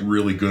was like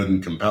really good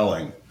and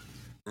compelling.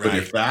 Right. But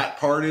if that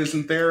part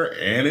isn't there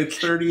and it's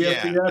 30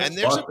 FPS, and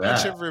there's a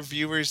bunch of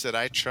reviewers that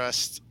I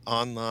trust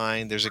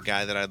online. There's a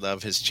guy that I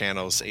love, his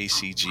channel's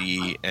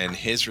ACG, and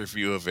his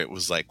review of it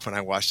was like, when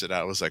I watched it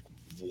out, I was like,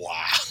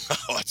 wow,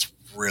 that's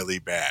really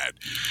bad.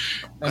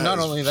 And not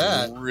only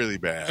that, really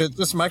bad.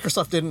 This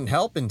Microsoft didn't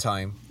help in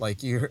time. Like,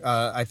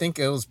 I think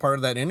it was part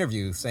of that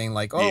interview saying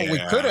like, we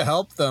could have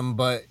helped them,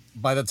 but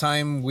by the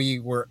time we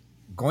were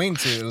going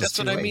to, that's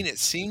what I mean. It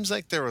seems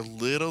like they're a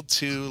little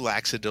too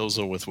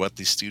lackadaisical with what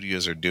these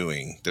studios are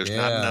doing. There's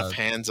not enough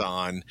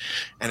hands-on,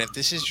 and if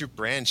this is your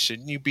brand,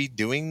 shouldn't you be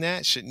doing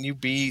that? Shouldn't you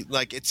be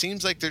like? It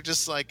seems like they're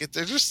just like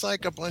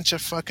a bunch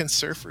of fucking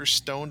surfers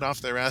stoned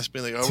off their ass,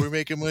 being like, "Oh, we're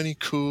making money,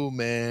 cool,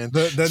 man."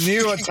 The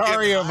new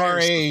Atari of our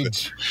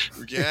age.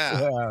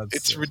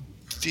 It's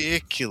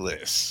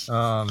ridiculous.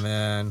 Oh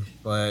man,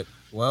 but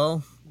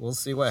we'll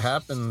see what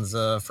happens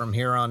from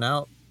here on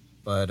out.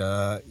 But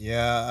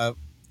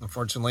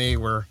unfortunately,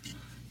 we're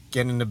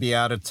getting to be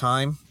out of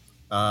time.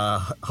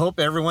 Hope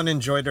everyone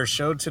enjoyed our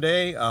show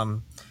today.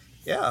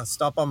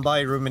 Stop on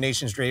by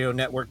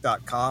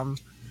ruminationsradionetwork.com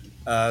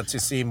to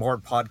see more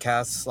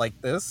podcasts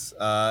like this.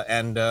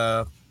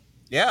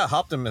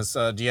 Optimus,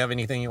 do you have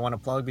anything you want to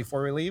plug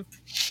before we leave?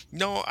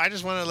 No, I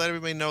just want to let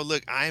everybody know,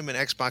 look, I'm an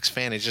Xbox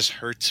fan. It just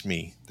hurts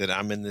me that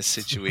I'm in this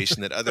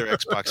situation that other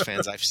Xbox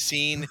fans, I've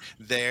seen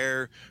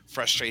their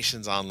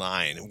frustrations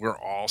online. We're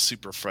all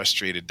super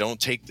frustrated. Don't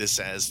take this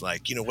as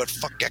like, you know what,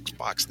 fuck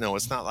Xbox. No,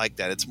 it's not like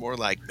that. It's more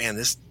like, man,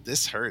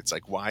 this hurts.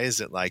 Like, why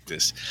is it like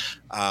this?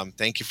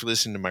 Thank you for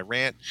listening to my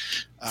rant.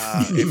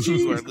 If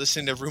you are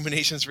listening to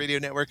Ruminations Radio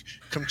Network,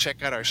 come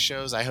check out our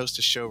shows. I host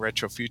a show,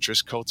 Retro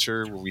Futurist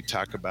Culture, where we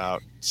talk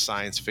about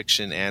science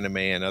fiction, anime,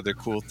 and other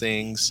cool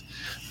things.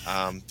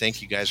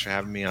 Thank you guys for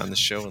having me on the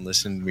show and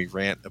listening to me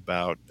rant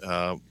about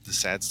the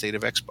sad state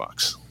of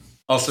Xbox.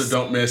 Also,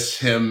 don't miss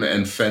him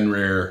and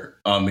Fenrir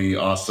on the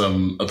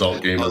awesome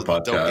Adult Gamer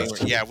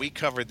podcast. Yeah, we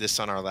covered this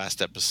on our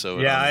last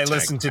episode. Yeah, I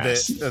listened to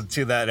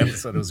that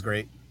episode. It was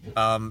great.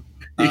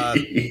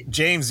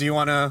 James, do you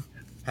want to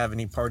have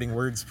any parting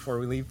words before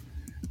we leave?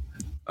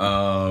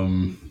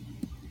 Any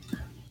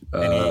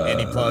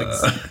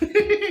plugs?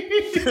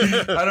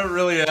 I don't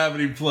really have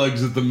any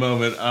plugs at the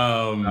moment.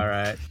 All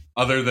right.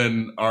 Other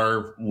than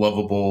our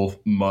lovable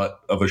mutt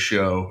of a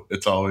show,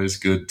 it's always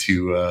good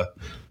to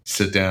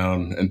sit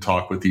down and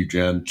talk with you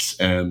gents.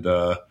 And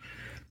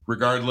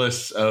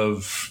regardless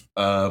of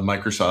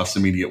Microsoft's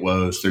immediate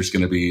woes, there's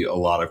going to be a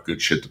lot of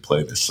good shit to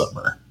play this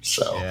summer.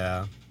 So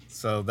yeah,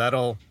 so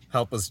that'll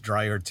help us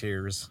dry our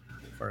tears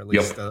for at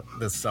least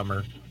this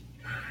summer.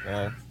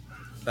 Well,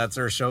 that's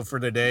our show for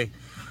today.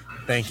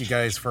 Thank you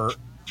guys for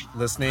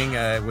listening.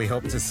 We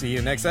hope to see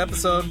you next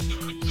episode.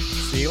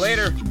 See you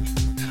later.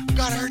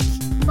 Got hurt.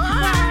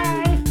 Bye.